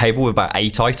just a table with about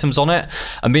 8 items on it.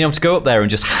 And being able to go up there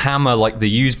and just hammer like the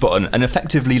use button and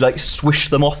effectively like swish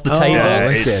them off the table. Yeah,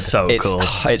 it's so cool.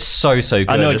 It's so good.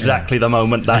 I know exactly the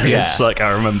moment that is. Like, I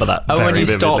remember that very when you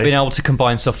vividly. start being able to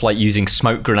combine stuff like using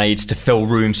smoke grenades to fill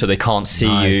rooms so they can't see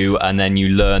you, and then you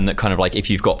learn that kind of like if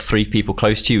you've got 3 people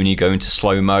close to you and you go into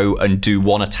slow-mo and do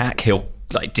one attack, he'll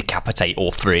like decapitate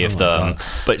all 3 of them. God.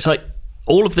 But it's like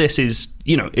all of this is,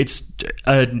 it's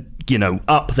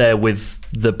up there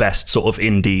with the best sort of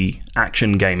indie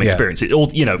action game experience. It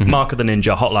all, Mark of the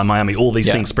Ninja, Hotline Miami, all these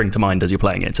things spring to mind as you're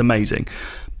playing it. It's amazing.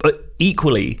 But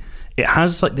equally, it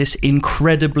has like this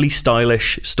incredibly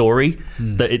stylish story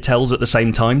that it tells at the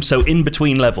same time. So in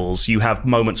between levels, you have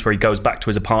moments where he goes back to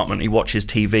his apartment, he watches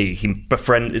TV,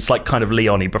 it's like kind of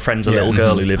Leon, he befriends a little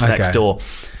girl who lives next door.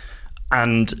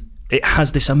 And it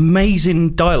has this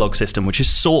amazing dialogue system, which is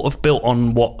sort of built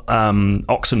on what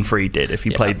Oxenfree did, if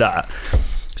you played that.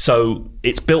 So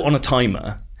it's built on a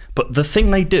timer. But the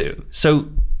thing they do, so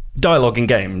dialogue in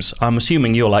games, I'm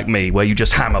assuming you're like me, where you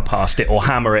just hammer past it or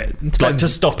hammer it to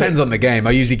stop it. Depends on the game.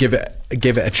 I usually give it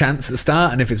a chance at the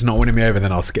start, and if it's not winning me over,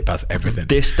 then I'll skip past everything.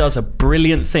 This does a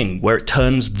brilliant thing where it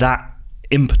turns that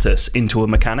impetus into a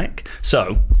mechanic.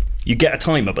 So you get a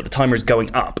timer, but the timer is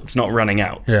going up. It's not running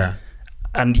out. Yeah.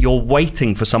 And you're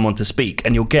waiting for someone to speak,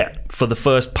 and you'll get, for the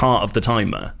first part of the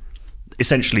timer,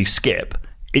 essentially skip.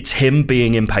 It's him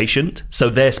being impatient. So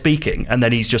they're speaking, and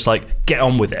then he's just like, get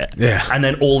on with it. Yeah. And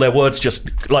then all their words just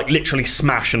like literally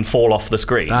smash and fall off the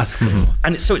screen. That's cool.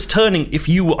 And it's turning, if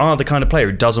you are the kind of player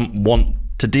who doesn't want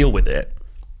to deal with it,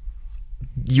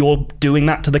 you're doing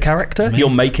that to the character. Amazing. You're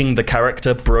making the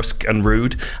character brusque and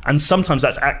rude. And sometimes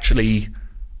that's actually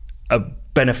a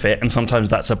benefit, and sometimes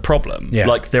that's a problem.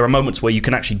 Like there are moments where you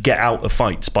can actually get out of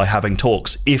fights by having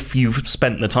talks if you've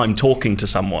spent the time talking to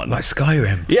someone, like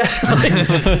Skyrim.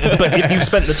 But if you've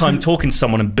spent the time talking to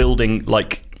someone and building,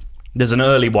 like there's an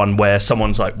early one where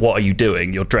someone's like, what are you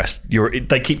doing, you're dressed,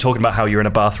 they keep talking about how you're in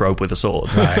a bathrobe with a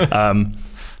sword, right.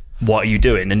 What are you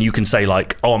doing, and you can say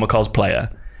like, oh, I'm a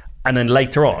cosplayer, and then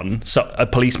later on a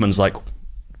policeman's like,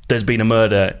 there's been a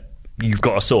murder, you've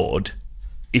got a sword.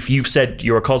 If you've said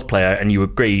you're a cosplayer and you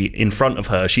agree in front of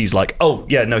her, she's like, oh,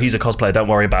 yeah, no, he's a cosplayer, don't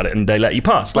worry about it, and they let you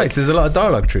pass. Wait, so there's a lot of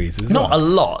dialogue trees, isn't Not a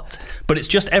lot, but it's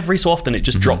just every so often it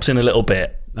just drops in a little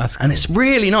bit. That's cool. And it's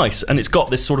really nice, and it's got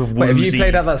this sort of woozy... Wait, have you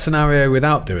played out that scenario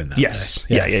without doing that? Yes.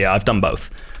 Yeah, I've done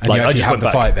both. And like, you actually have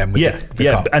the fight then with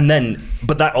the cop. And then,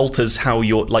 but that alters how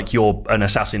you're an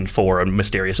assassin for a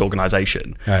mysterious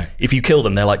organization. Right. If you kill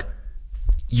them, they're like,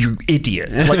 you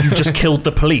idiot. Like, you just killed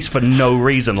the police for no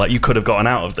reason. Like, you could have gotten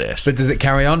out of this. But does it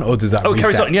carry on, or does that reset? It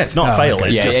carries on. Yeah, it's not a fail. Okay.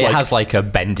 It's just it has like a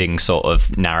bending sort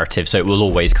of narrative, so it will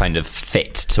always kind of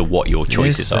fit to what your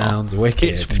choices are. Sounds wicked.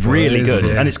 It's really good.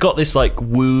 And it's got this like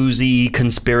woozy,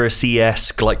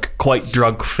 conspiracy-esque, like quite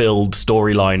drug-filled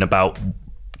storyline about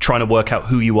trying to work out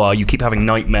who you are. You keep having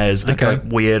nightmares that get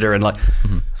weirder and like...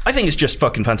 I think it's just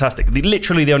fucking fantastic.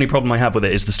 Literally the only problem I have with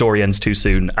it is the story ends too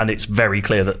soon, and it's very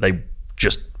clear that they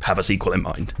just have a sequel in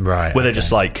mind. Right. Where they're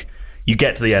just like, you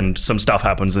get to the end, some stuff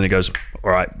happens, and it goes,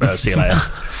 all right, see you later.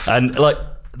 And like,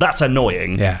 that's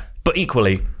annoying. Yeah. But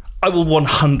equally, I will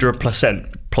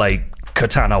 100% play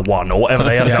Katana 1 or whatever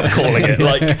they end up calling it.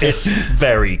 Like, it's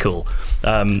very cool.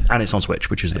 And it's on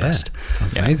Switch, which is the best.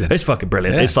 Sounds amazing. It's fucking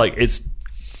brilliant. Yeah. It's like, it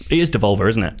is Devolver,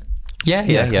 isn't it? Yeah.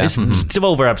 It's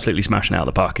Devolver absolutely smashing out of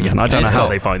the park again. I don't know how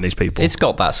they find these people. It's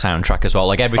got that soundtrack as well.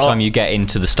 Like every time you get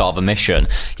into the start of a mission,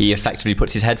 he effectively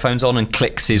puts his headphones on and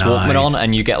clicks his Walkman on,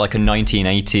 and you get like a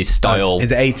 1980s style.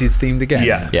 Is it 80s themed again?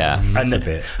 Yeah. And a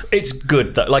bit. It's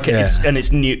good.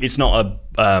 It's new. It's not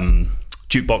a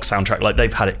jukebox soundtrack. Like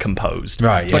they've had it composed,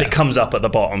 right? Yeah. But it comes up at the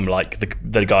bottom, like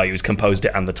the guy who's composed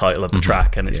it and the title of the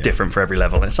track, and it's different for every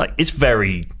level. And it's like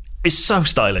it's so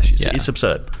stylish. It's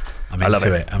absurd. I'm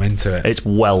into it. It's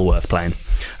well worth playing.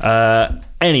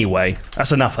 Anyway,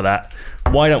 that's enough of that.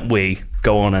 Why don't we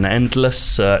go on an endless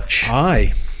search?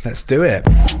 Aye, let's do it.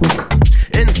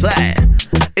 Inside,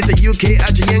 it's a UK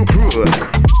IGN crew.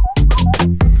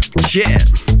 Yeah,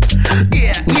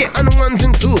 on the ones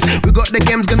and twos. We got the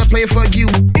games gonna play for you.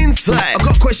 Inside, I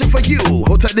got a question for you.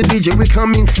 Hold tight the DJ, we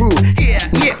coming through.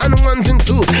 Yeah, on the ones and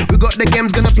twos. We got the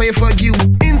games gonna play for you.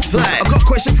 Inside, I got a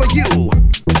question for you.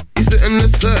 Is it in the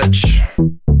search?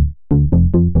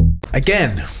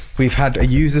 Again, we've had a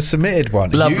user submitted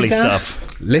one. Lovely stuff.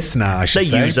 Listener, I should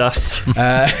say. They use us.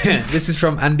 This is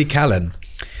from Andy Callan.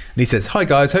 And he says, "Hi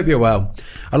guys, hope you're well.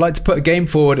 I'd like to put a game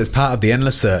forward as part of the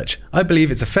Endless Search. I believe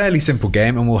it's a fairly simple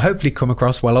game and will hopefully come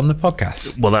across well on the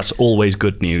podcast." Well, that's always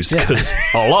good news because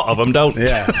a lot of them don't.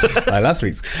 Yeah, like last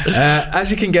week's. As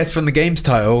you can guess from the game's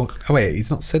title... Oh wait, he's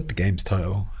not said the game's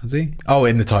title, has he? Oh,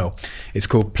 in the title. It's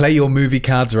called Play Your Movie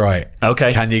Cards Right.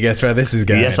 Okay. Can you guess where this is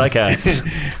going? Yes, I can.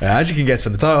 As you can guess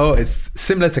from the title, it's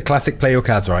similar to classic Play Your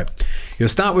Cards Right. You'll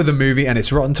start with a movie and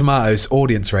its Rotten Tomatoes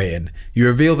audience rating. You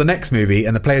reveal the next movie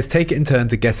and the players take it in turn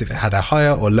to guess if it had a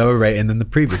higher or lower rating than the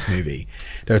previous movie.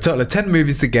 There are a total of 10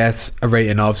 movies to guess a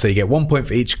rating of, so you get 1 point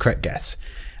for each correct guess.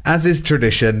 As is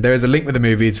tradition, there is a link with the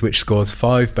movies which scores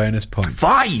 5 bonus points.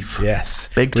 5? Yes.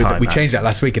 Big time, We man. changed that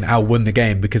last week and Al won the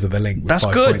game because of the link. With That's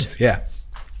 5 good. Points. Yeah.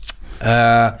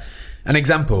 An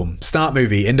example, start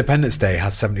movie Independence Day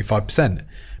has 75%,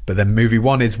 but then movie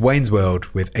 1 is Wayne's World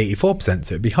with 84%,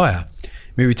 so it'd be higher.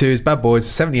 Movie 2 is Bad Boys,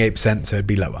 78%, so it'd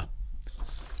be lower.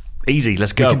 Easy,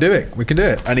 let's go. We can do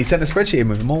it. And he sent a spreadsheet in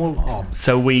with them all on.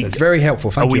 So it's very helpful.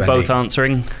 Thank Are we you, Andy. both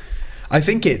answering? I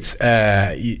think it's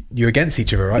you're against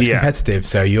each other, right? It's competitive,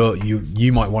 so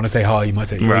you might want to say hi, you might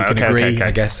say you can agree.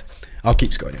 I guess I'll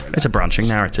keep scoring it. It's a branching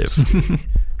narrative.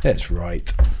 That's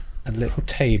right. A little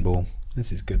table.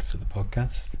 This is good for the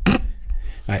podcast.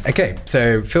 Right, okay,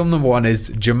 so film number 1 is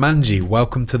Jumanji: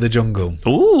 Welcome to the Jungle,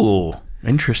 Ooh,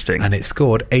 interesting. and it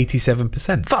scored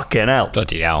 87%. Fucking hell.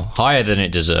 Bloody hell. Higher than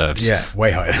it deserves. Yeah,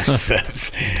 way higher than that.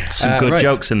 Some good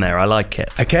jokes in there. I like it.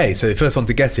 Okay, so the first one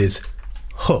to guess is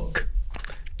Hook.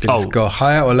 Did it Oh. score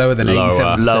higher or lower than Lower.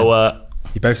 87%? Lower.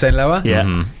 You both saying lower?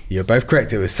 Yeah. You're both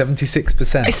correct. It was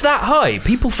 76%. It's that high.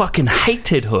 People fucking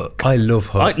hated Hook. I love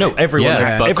Hook. No, everyone.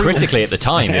 Yeah, but everyone, critically at the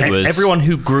time, it was... everyone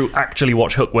who grew actually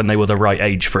watched Hook when they were the right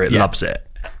age for it loves it.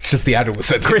 It's just the adults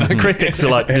that don't like it. Critics are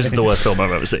like, this is the worst film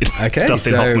I've ever seen. Okay,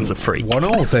 Dustin so Hoffman's a freak.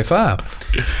 1-1 so far.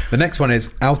 The next one is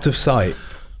Out of Sight.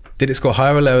 Did it score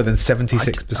higher or lower than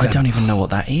 76%? I don't even know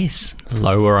what that is.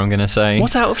 Lower, I'm going to say.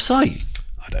 What's Out of Sight?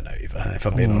 I don't know either. If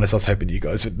I'm being honest, I was hoping you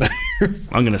guys would know.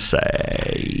 I'm going to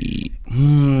say...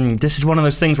 this is one of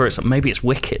those things where maybe it's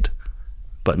Wicked,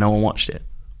 but no one watched it.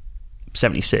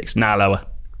 76. Nah, lower.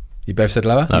 You both said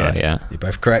lower? Lower, yeah. You're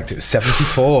both correct. It was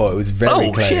 74. It was very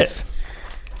Oh, close. shit.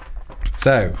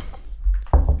 So,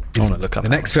 I want to look up the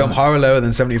next film, higher or lower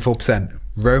than 74%?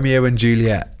 Romeo and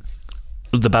Juliet.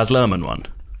 The Baz Luhrmann one.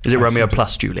 Is it Romeo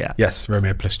plus Juliet? Yes,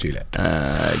 Romeo plus Juliet.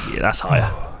 Yeah, that's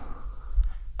higher.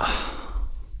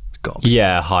 Got to be.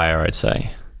 Yeah, higher, I'd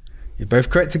say. You're both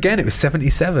correct again. It was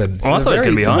 77. Oh, I thought it was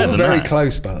gonna be higher than very that.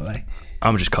 close, by the way.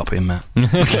 I'm just copying Matt.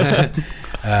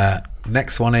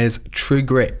 Next one is True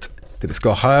Grit. Did it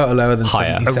score higher or lower than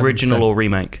Higher. 77%? Original or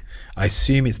remake? I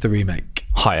assume it's the remake.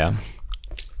 Higher.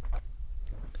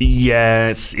 Yeah,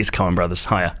 it's Coen Brothers.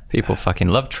 Higher. People fucking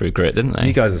love True Grit, didn't they?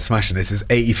 You guys are smashing this. It's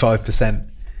 85%.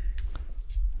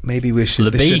 Maybe we should.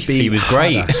 The this Beef, should be he was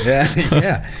harder. great. Yeah,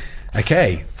 yeah.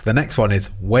 Okay, so the next one is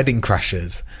Wedding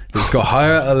Crashers. It's got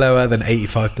higher or lower than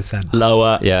 85%.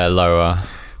 Lower. Yeah, lower.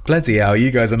 Bloody hell, you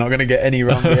guys are not going to get any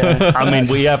wrong here. I mean,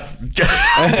 we have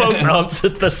both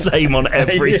answered the same on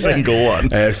every Yeah. single one.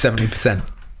 70%.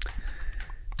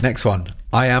 Next one,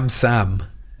 I Am Sam.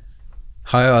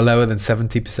 Higher or lower than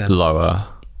 70%? Lower.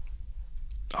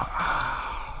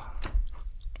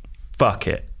 Fuck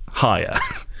it. Higher.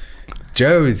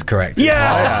 Joe is correct. It's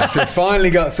Yeah! higher. So we finally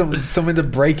got something to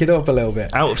break it up a little bit.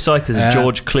 Out of Sight is a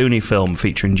George Clooney film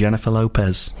featuring Jennifer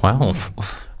Lopez. Wow.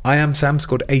 I Am Sam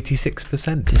scored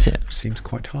 86%. Is it? Seems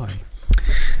quite high.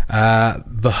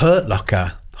 The Hurt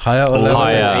Locker. Higher or lower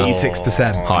Higher. than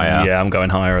 86%? Higher. Yeah, I'm going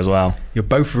higher as well. You're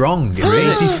both wrong. It's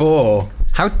 84.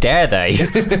 How dare they?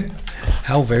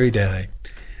 How very dare they?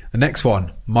 The next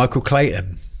one, Michael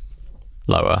Clayton.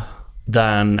 Lower.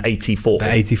 Than 84.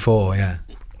 The 84, yeah.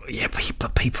 Yeah,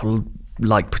 but people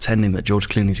like pretending that George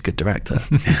Clooney's a good director.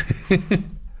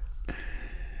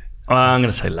 I'm going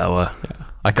to say lower.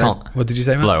 I can't. What did you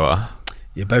say, Matt? Lower.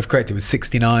 You're both correct. It was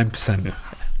 69%.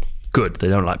 Good. They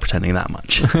don't like pretending that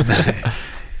much.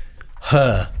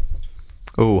 Her,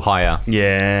 Ooh, higher.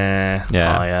 Yeah.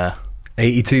 Yeah. Higher.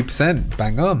 82%.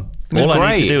 Bang on. was All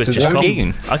I need great. to do is So just John copy.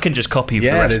 Keane. I can just copy you for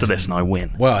Yeah, the rest there's- of this and I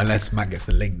win. Well, unless Matt gets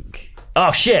the link.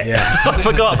 Oh, shit. Yeah. I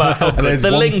forgot about how And good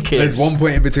the link is. There's 1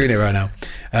 point in between it right now.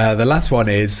 The last one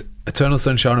is Eternal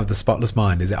Sunshine of the Spotless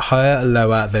Mind. Is it higher or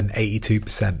lower than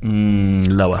 82%?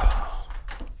 Lower.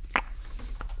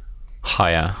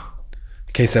 Higher.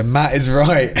 Okay, so Matt is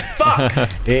right. Fuck!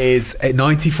 It is at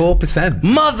 94%.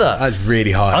 Mother! That's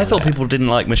really high. I thought people didn't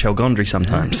like Michel Gondry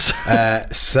sometimes.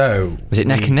 So. Was it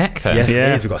neck and neck then? Yes,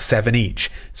 Yeah. it is. We've got 7 each.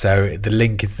 So the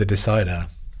link is the decider.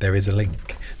 There is a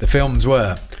link. The films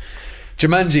were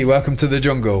Jumanji, Welcome to the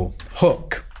Jungle,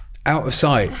 Hook, Out of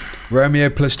Sight, Romeo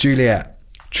plus Juliet,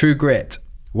 True Grit,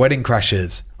 Wedding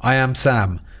Crashers, I Am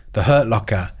Sam, The Hurt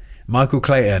Locker, Michael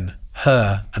Clayton,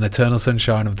 Her, and Eternal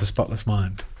Sunshine of the Spotless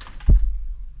Mind.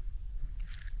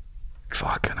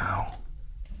 Fucking hell.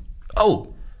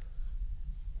 Oh!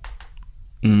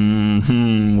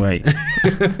 Wait.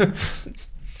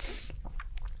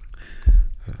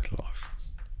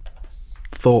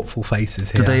 Thoughtful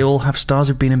faces here. Do they all have stars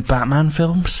who've been in Batman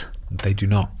films? They do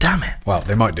not. Damn it. Well,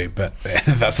 they might do, but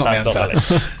that's not the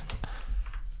answer.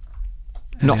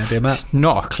 Any idea, Matt?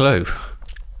 Not a clue.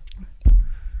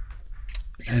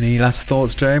 Any last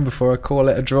thoughts, Jane, before I call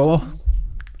it a draw?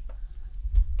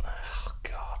 Oh,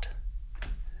 God.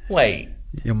 Wait.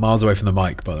 You're miles away from the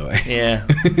mic, by the way. Yeah.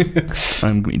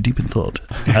 I'm deep in thought.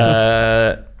 Do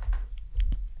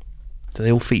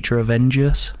they all feature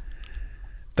Avengers?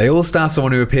 They all star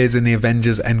someone who appears in the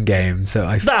Avengers Endgame, so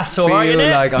That's feel all right,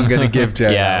 innit? like I'm going to give Joe.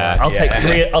 Yeah.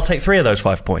 that. I'll take three of those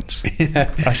 5 points.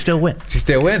 I still win. You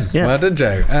still win. Yeah. Well done,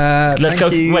 Joe. Let's go.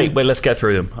 you. Wait. Let's get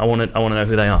through them. I want to know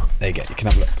who they are. There you go. You can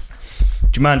have a look.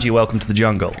 Jumanji: Welcome to the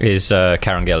Jungle. Is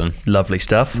Karen Gillan. Lovely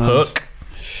stuff. Nice. Hook.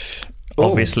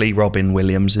 Obviously, Robin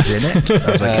Williams is in it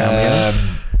as a cameo.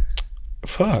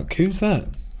 Fuck, who's that?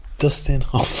 Dustin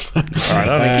Hoffman. I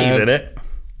don't think he's in it.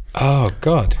 Oh,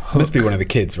 God. Must be one of the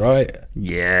kids, right?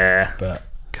 Yeah. But I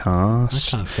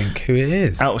Cast. can't think who it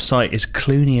is. Out of Sight is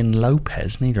Clooney and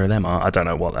Lopez. Neither of them are. I don't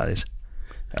know what that is.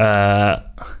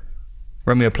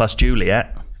 Romeo plus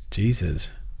Juliet.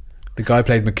 Jesus. The guy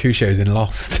played Mercutio's in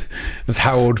Lost. That's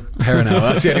Harold Perrineau.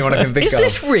 That's the only one I can think Is of.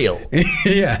 this real?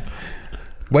 Yeah.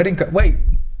 Wait.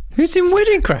 Who's in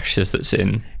Wedding Crashers that's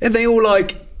in? Are they all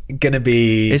like going to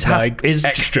be Is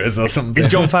extras or something? Is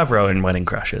John Favreau in Wedding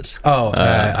Crashers? Oh,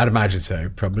 I'd imagine so,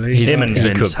 probably. Him and he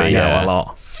Vince could be, hang out yeah. a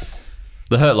lot.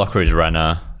 The Hurt Locker is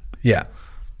Renner. Yeah.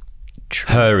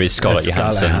 Her is Scarlett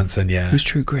Johansson. Johansson, yeah. Who's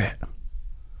True Grit?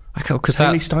 Because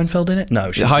Hailey Steinfeld in it?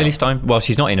 No, she's Hailey not. Stein. Well,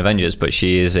 she's not in Avengers, but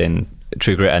she is in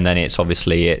True Grit, and then it's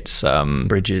Bridges.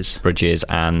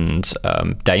 and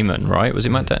Damon, right? Was it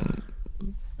Matt Damon?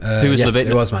 Who was yes, LaBeouf?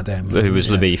 it was Matt Damon. Who was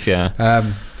LaBeouf?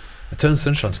 Yeah. Eternal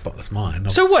Sunshine, Spotless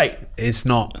Mind. So wait. It's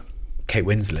not Kate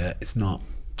Winslet. It's not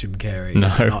Jim Carrey. No.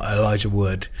 It's not Elijah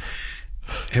Wood.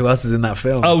 Who else is in that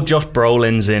film? Oh, Josh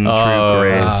Brolin's in True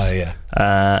Grit.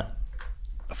 yeah.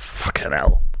 Fucking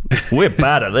hell. We're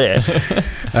bad at this.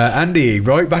 Andy,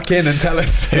 right back in and tell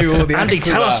us who all the Andy,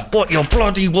 actors tell are. us what your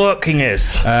bloody working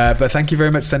is. But thank you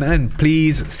very much for sending it in.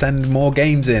 Please send more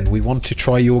games in. We want to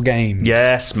try your games.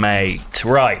 Yes, mate.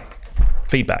 Right.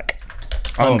 Feedback.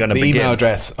 I'm going to the begin. email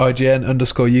address,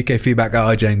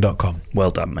 IGN_UKfeedback@IGN.com.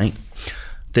 Well done, mate.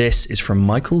 This is from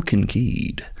Michael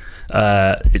Kincaid.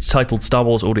 It's titled Star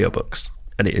Wars Audiobooks,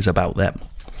 and it is about them.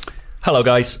 Hello,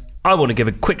 guys. I want to give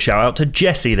a quick shout out to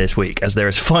Jesse this week, as there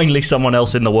is finally someone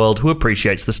else in the world who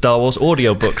appreciates the Star Wars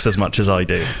audiobooks as much as I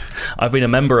do. I've been a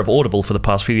member of Audible for the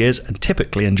past few years and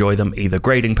typically enjoy them either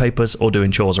grading papers or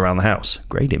doing chores around the house.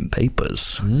 Grading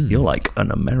papers? You're like an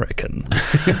American.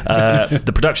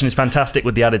 The production is fantastic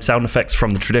with the added sound effects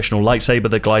from the traditional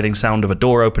lightsaber, the gliding sound of a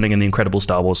door opening, and the incredible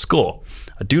Star Wars score.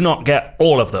 I do not get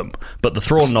all of them, but the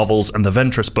Thrawn novels and the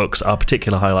Ventress books are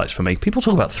particular highlights for me. People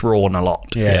talk about Thrawn a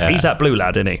lot. Yeah. He's that blue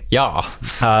lad, isn't he? Yeah.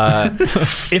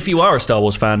 If you are a Star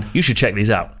Wars fan, you should check these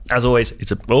out. As always,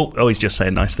 he's just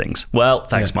saying nice things. Well,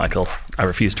 thanks, Michael. I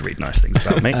refuse to read nice things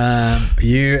about me.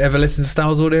 You ever listen to Star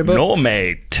Wars audiobooks? No,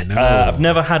 mate. No. I've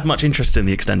never had much interest in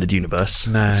the extended universe.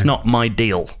 No. It's not my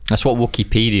deal. That's what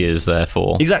Wikipedia is there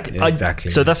for. Exactly. Yeah,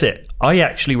 exactly. So that's it. I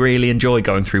actually really enjoy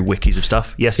going through wikis of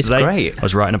stuff. Yesterday, great. I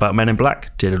was writing about Men in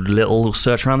Black, did a little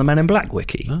search around the Men in Black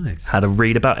wiki. Nice. Had a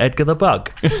read about Edgar the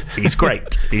Bug. He's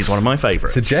great. He's one of my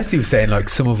favourites. So Jesse was saying like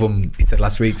some of them, he said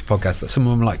last week's podcast that some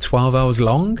of them are like 12 hours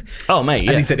long. Oh, mate,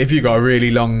 And he said if you got a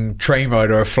really long train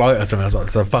ride or a flight or something, I was like,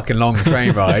 it's a fucking long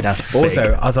train ride. That's But also,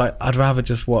 big. I was like, I'd rather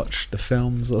just watch the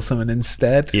films or something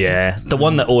instead. Yeah, the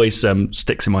one that always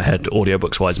sticks in my head,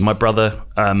 audiobooks wise. My brother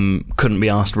couldn't be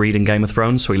asked reading Game of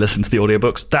Thrones, so he listened to the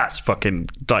audiobooks. That's fucking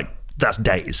that's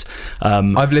days.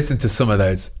 I've listened to some of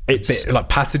those, It's- like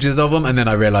passages of them, and then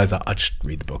I realised that I'd just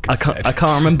read the book instead. I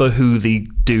can't remember who the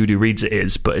dude who reads it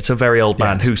is, but it's a very old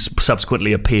man who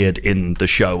subsequently appeared in the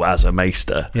show as a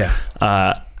maester. Yeah.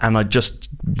 And I just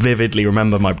vividly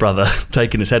remember my brother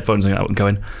taking his headphones out and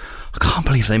going, I can't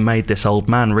believe they made this old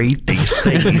man read these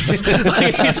things.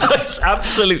 It's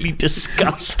absolutely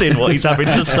disgusting what he's having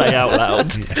to say out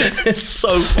loud. It's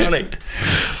so funny.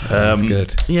 That's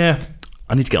good. Yeah.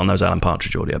 I need to get on those Alan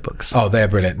Partridge audiobooks. Oh, they're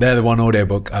brilliant. They're the one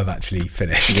audiobook I've actually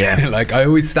finished. Yeah. Like, I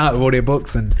always start with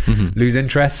audiobooks and lose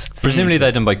interest. Presumably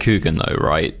they're done by Coogan though,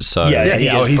 right? So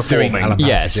he's doing Alan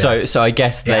Partridge, so I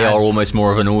guess they are almost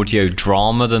more of an audio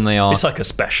drama than they are. It's like a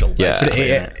special. Yeah.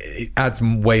 It adds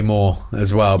way more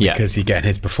as well because you get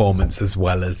his performance as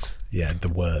well as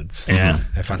the words. Yeah.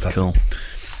 They're fantastic. Cool.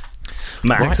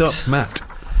 Matt. Next up, Matt.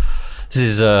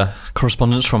 This is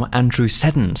correspondence from Andrew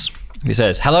Seddons. He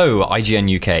says, "Hello, IGN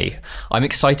UK. I'm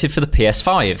excited for the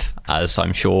PS5, as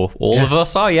I'm sure all of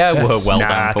us are. Yeah, we're well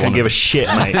done for I can't give a shit,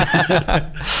 mate.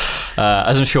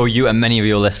 As I'm sure you and many of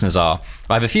your listeners are.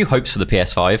 I have a few hopes for the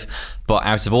PS5, but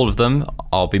out of all of them,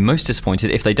 I'll be most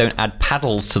disappointed if they don't add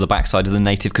paddles to the backside of the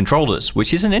native controllers,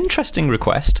 which is an interesting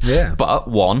request. Yeah. But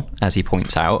one, as he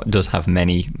points out, does have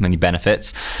many, many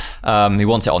benefits. He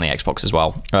wants it on the Xbox as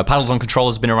well. Paddles on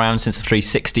controllers have been around since the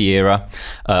 360 era,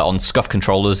 on scuff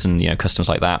controllers and customs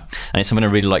like that, and it's something I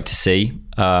really like to see.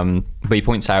 But he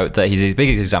points out that his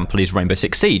biggest example is Rainbow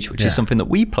Six Siege, which is something that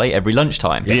we play every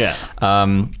lunchtime. Yeah.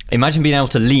 Imagine being able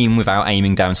to lean without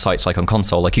aiming down sights like on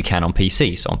console, like you can on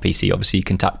PC. So on PC, obviously, you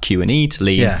can tap Q and E to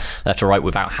lean left or right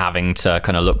without having to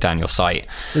kind of look down your sight.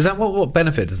 Is that what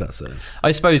benefit does that serve?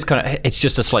 I suppose it's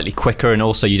just a slightly quicker, and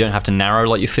also you don't have to narrow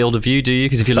like your field of view, do you?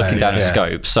 Because if you're looking down a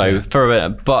scope,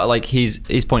 but like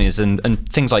his point is, and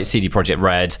things like CD Projekt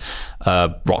Red,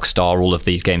 Rockstar, all of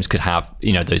these games could have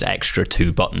those extra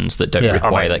 2 buttons that don't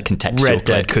require that contextual Red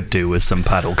Dead click. could do with some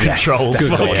paddle controls.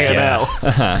 Good fucking hell.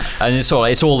 And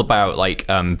it's all about like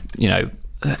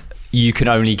you can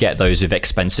only get those with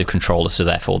expensive controllers, so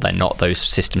therefore those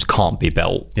systems can't be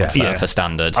built for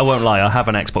standard. I won't lie, I have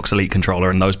an Xbox Elite controller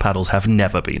and those paddles have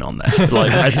never been on there.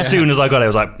 Like as soon as I got it, I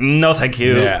was like, no thank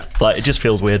you. Yeah. Like it just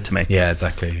feels weird to me. Yeah,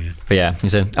 exactly. But he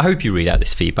said, I hope you read out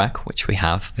this feedback, which we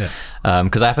have,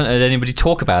 because I haven't heard anybody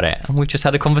talk about it, and we've just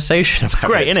had a conversation about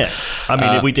Great, it. isn't it? I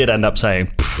mean, we did end up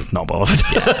saying, not bothered.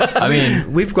 I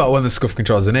mean, we've got one of the scuff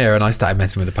controllers in here, and I started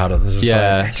messing with the paddles.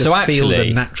 It just feels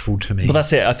unnatural to me. Well,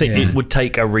 that's it. I think it would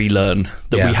take a relearn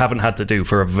that we haven't had to do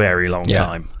for a very long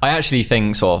time. I actually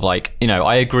think sort of like,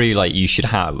 I agree, like you should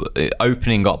have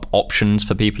opening up options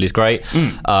for people is great.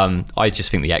 I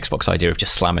just think the Xbox idea of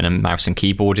just slamming a mouse and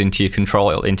keyboard into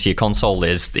your console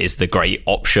is the great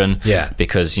option. Yeah.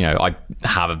 Because, I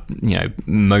have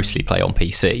mostly play on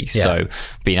PC. So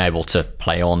being able to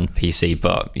play on PC,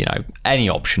 but any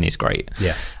option is great.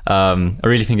 Yeah. I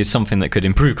really think it's something that could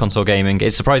improve console gaming.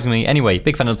 It's surprisingly, anyway,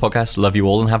 big fan of the podcast. Love you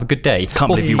all and have a good day. Can't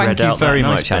believe you read out that very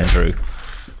nice much, bit. Andrew.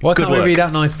 Why Good can't we work. read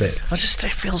out nice bits?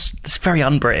 It's very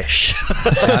un-British.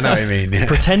 I know what you mean. Yeah.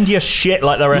 Pretend you're shit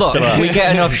like the rest of us. We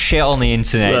get enough shit on the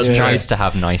internet. That's It's true. nice to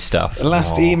have nice stuff. The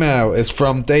last email is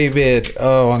from David.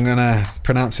 Oh, I'm going to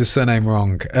pronounce his surname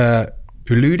wrong.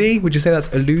 Uludi? Would you say that's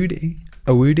Uludi?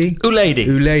 Awudi? Ulady.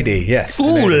 Ulady, yes.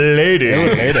 Ulady.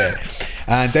 Ulady.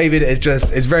 And David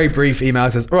is very brief email.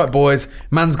 It says, all right, boys,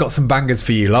 man's got some bangers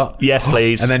for you lot. Yes,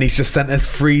 please. And then he's just sent us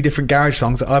 3 different garage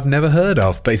songs that I've never heard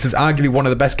of. But he says, arguably one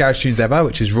of the best garage tunes ever,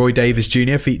 which is Roy Davis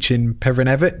Jr. featuring Pevin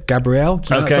Everett, Gabrielle.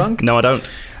 Do you know that song? No, I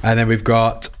don't. And then we've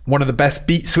got one of the best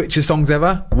Beat Switcher songs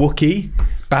ever, Wookie,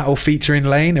 Battle featuring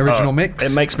Lane, original mix.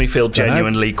 It makes me feel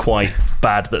genuinely quite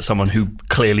bad that someone who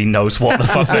clearly knows what the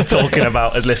fuck they're talking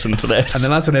about has listened to this. And the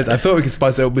last one is, I thought we could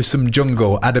spice it up with some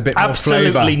jungle, add a bit more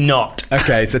flavour. Absolutely not.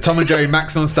 Okay, so Tom and Jerry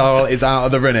Maximum Style is out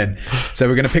of the running. So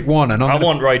we're going to pick one. And I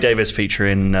want Roy Davis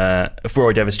featuring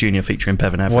Roy Davis Jr. featuring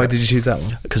Pevin Everett. Why did you choose that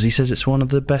one? Because he says it's one of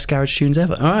the best garage tunes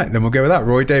ever. All right, then we'll go with that.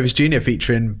 Roy Davis Jr.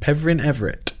 featuring Pevin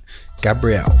Everett,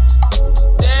 Gabrielle.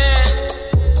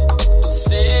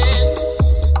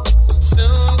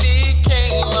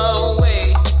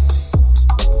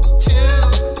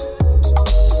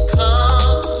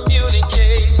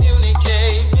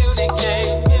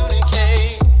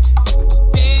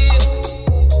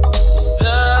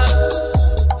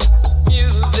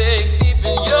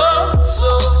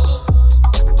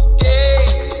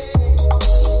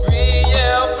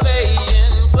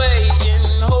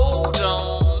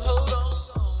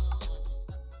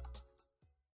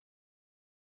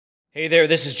 Hey there,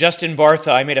 this is Justin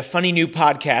Bartha. I made a funny new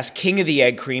podcast, King of the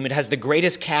Egg Cream. It has the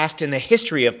greatest cast in the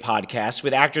history of podcasts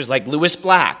with actors like Louis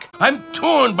Black, I'm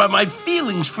torn by my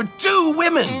feelings for 2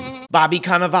 women. Bobby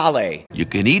Cannavale, You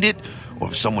can eat it, or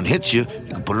if someone hits you,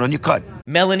 you can put it on your cut.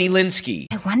 Melanie Linsky,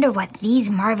 I wonder what these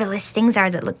marvelous things are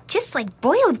that look just like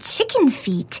boiled chicken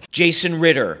feet. Jason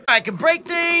Ritter, I can break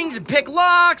things and pick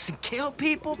locks and kill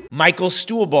people. Michael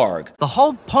Stuhlbarg, The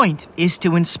whole point is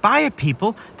to inspire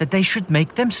people that they should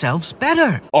make themselves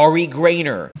better. Ari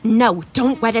Grainer, No,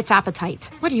 don't whet its appetite.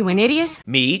 What are you, an idiot?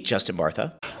 me, Justin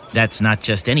Bartha, That's not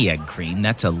just any egg cream,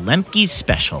 that's a Lemke's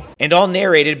special. And all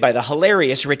narrated by the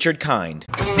hilarious Richard Kind.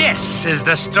 This is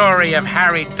the story of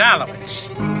Harry Dalowitz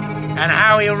and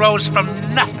how he rose from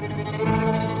nothing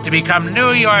to become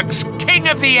New York's King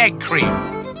of the Egg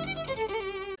Cream.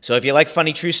 So if you like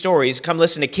funny true stories, come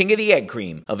listen to King of the Egg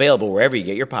Cream, available wherever you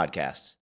get your podcasts.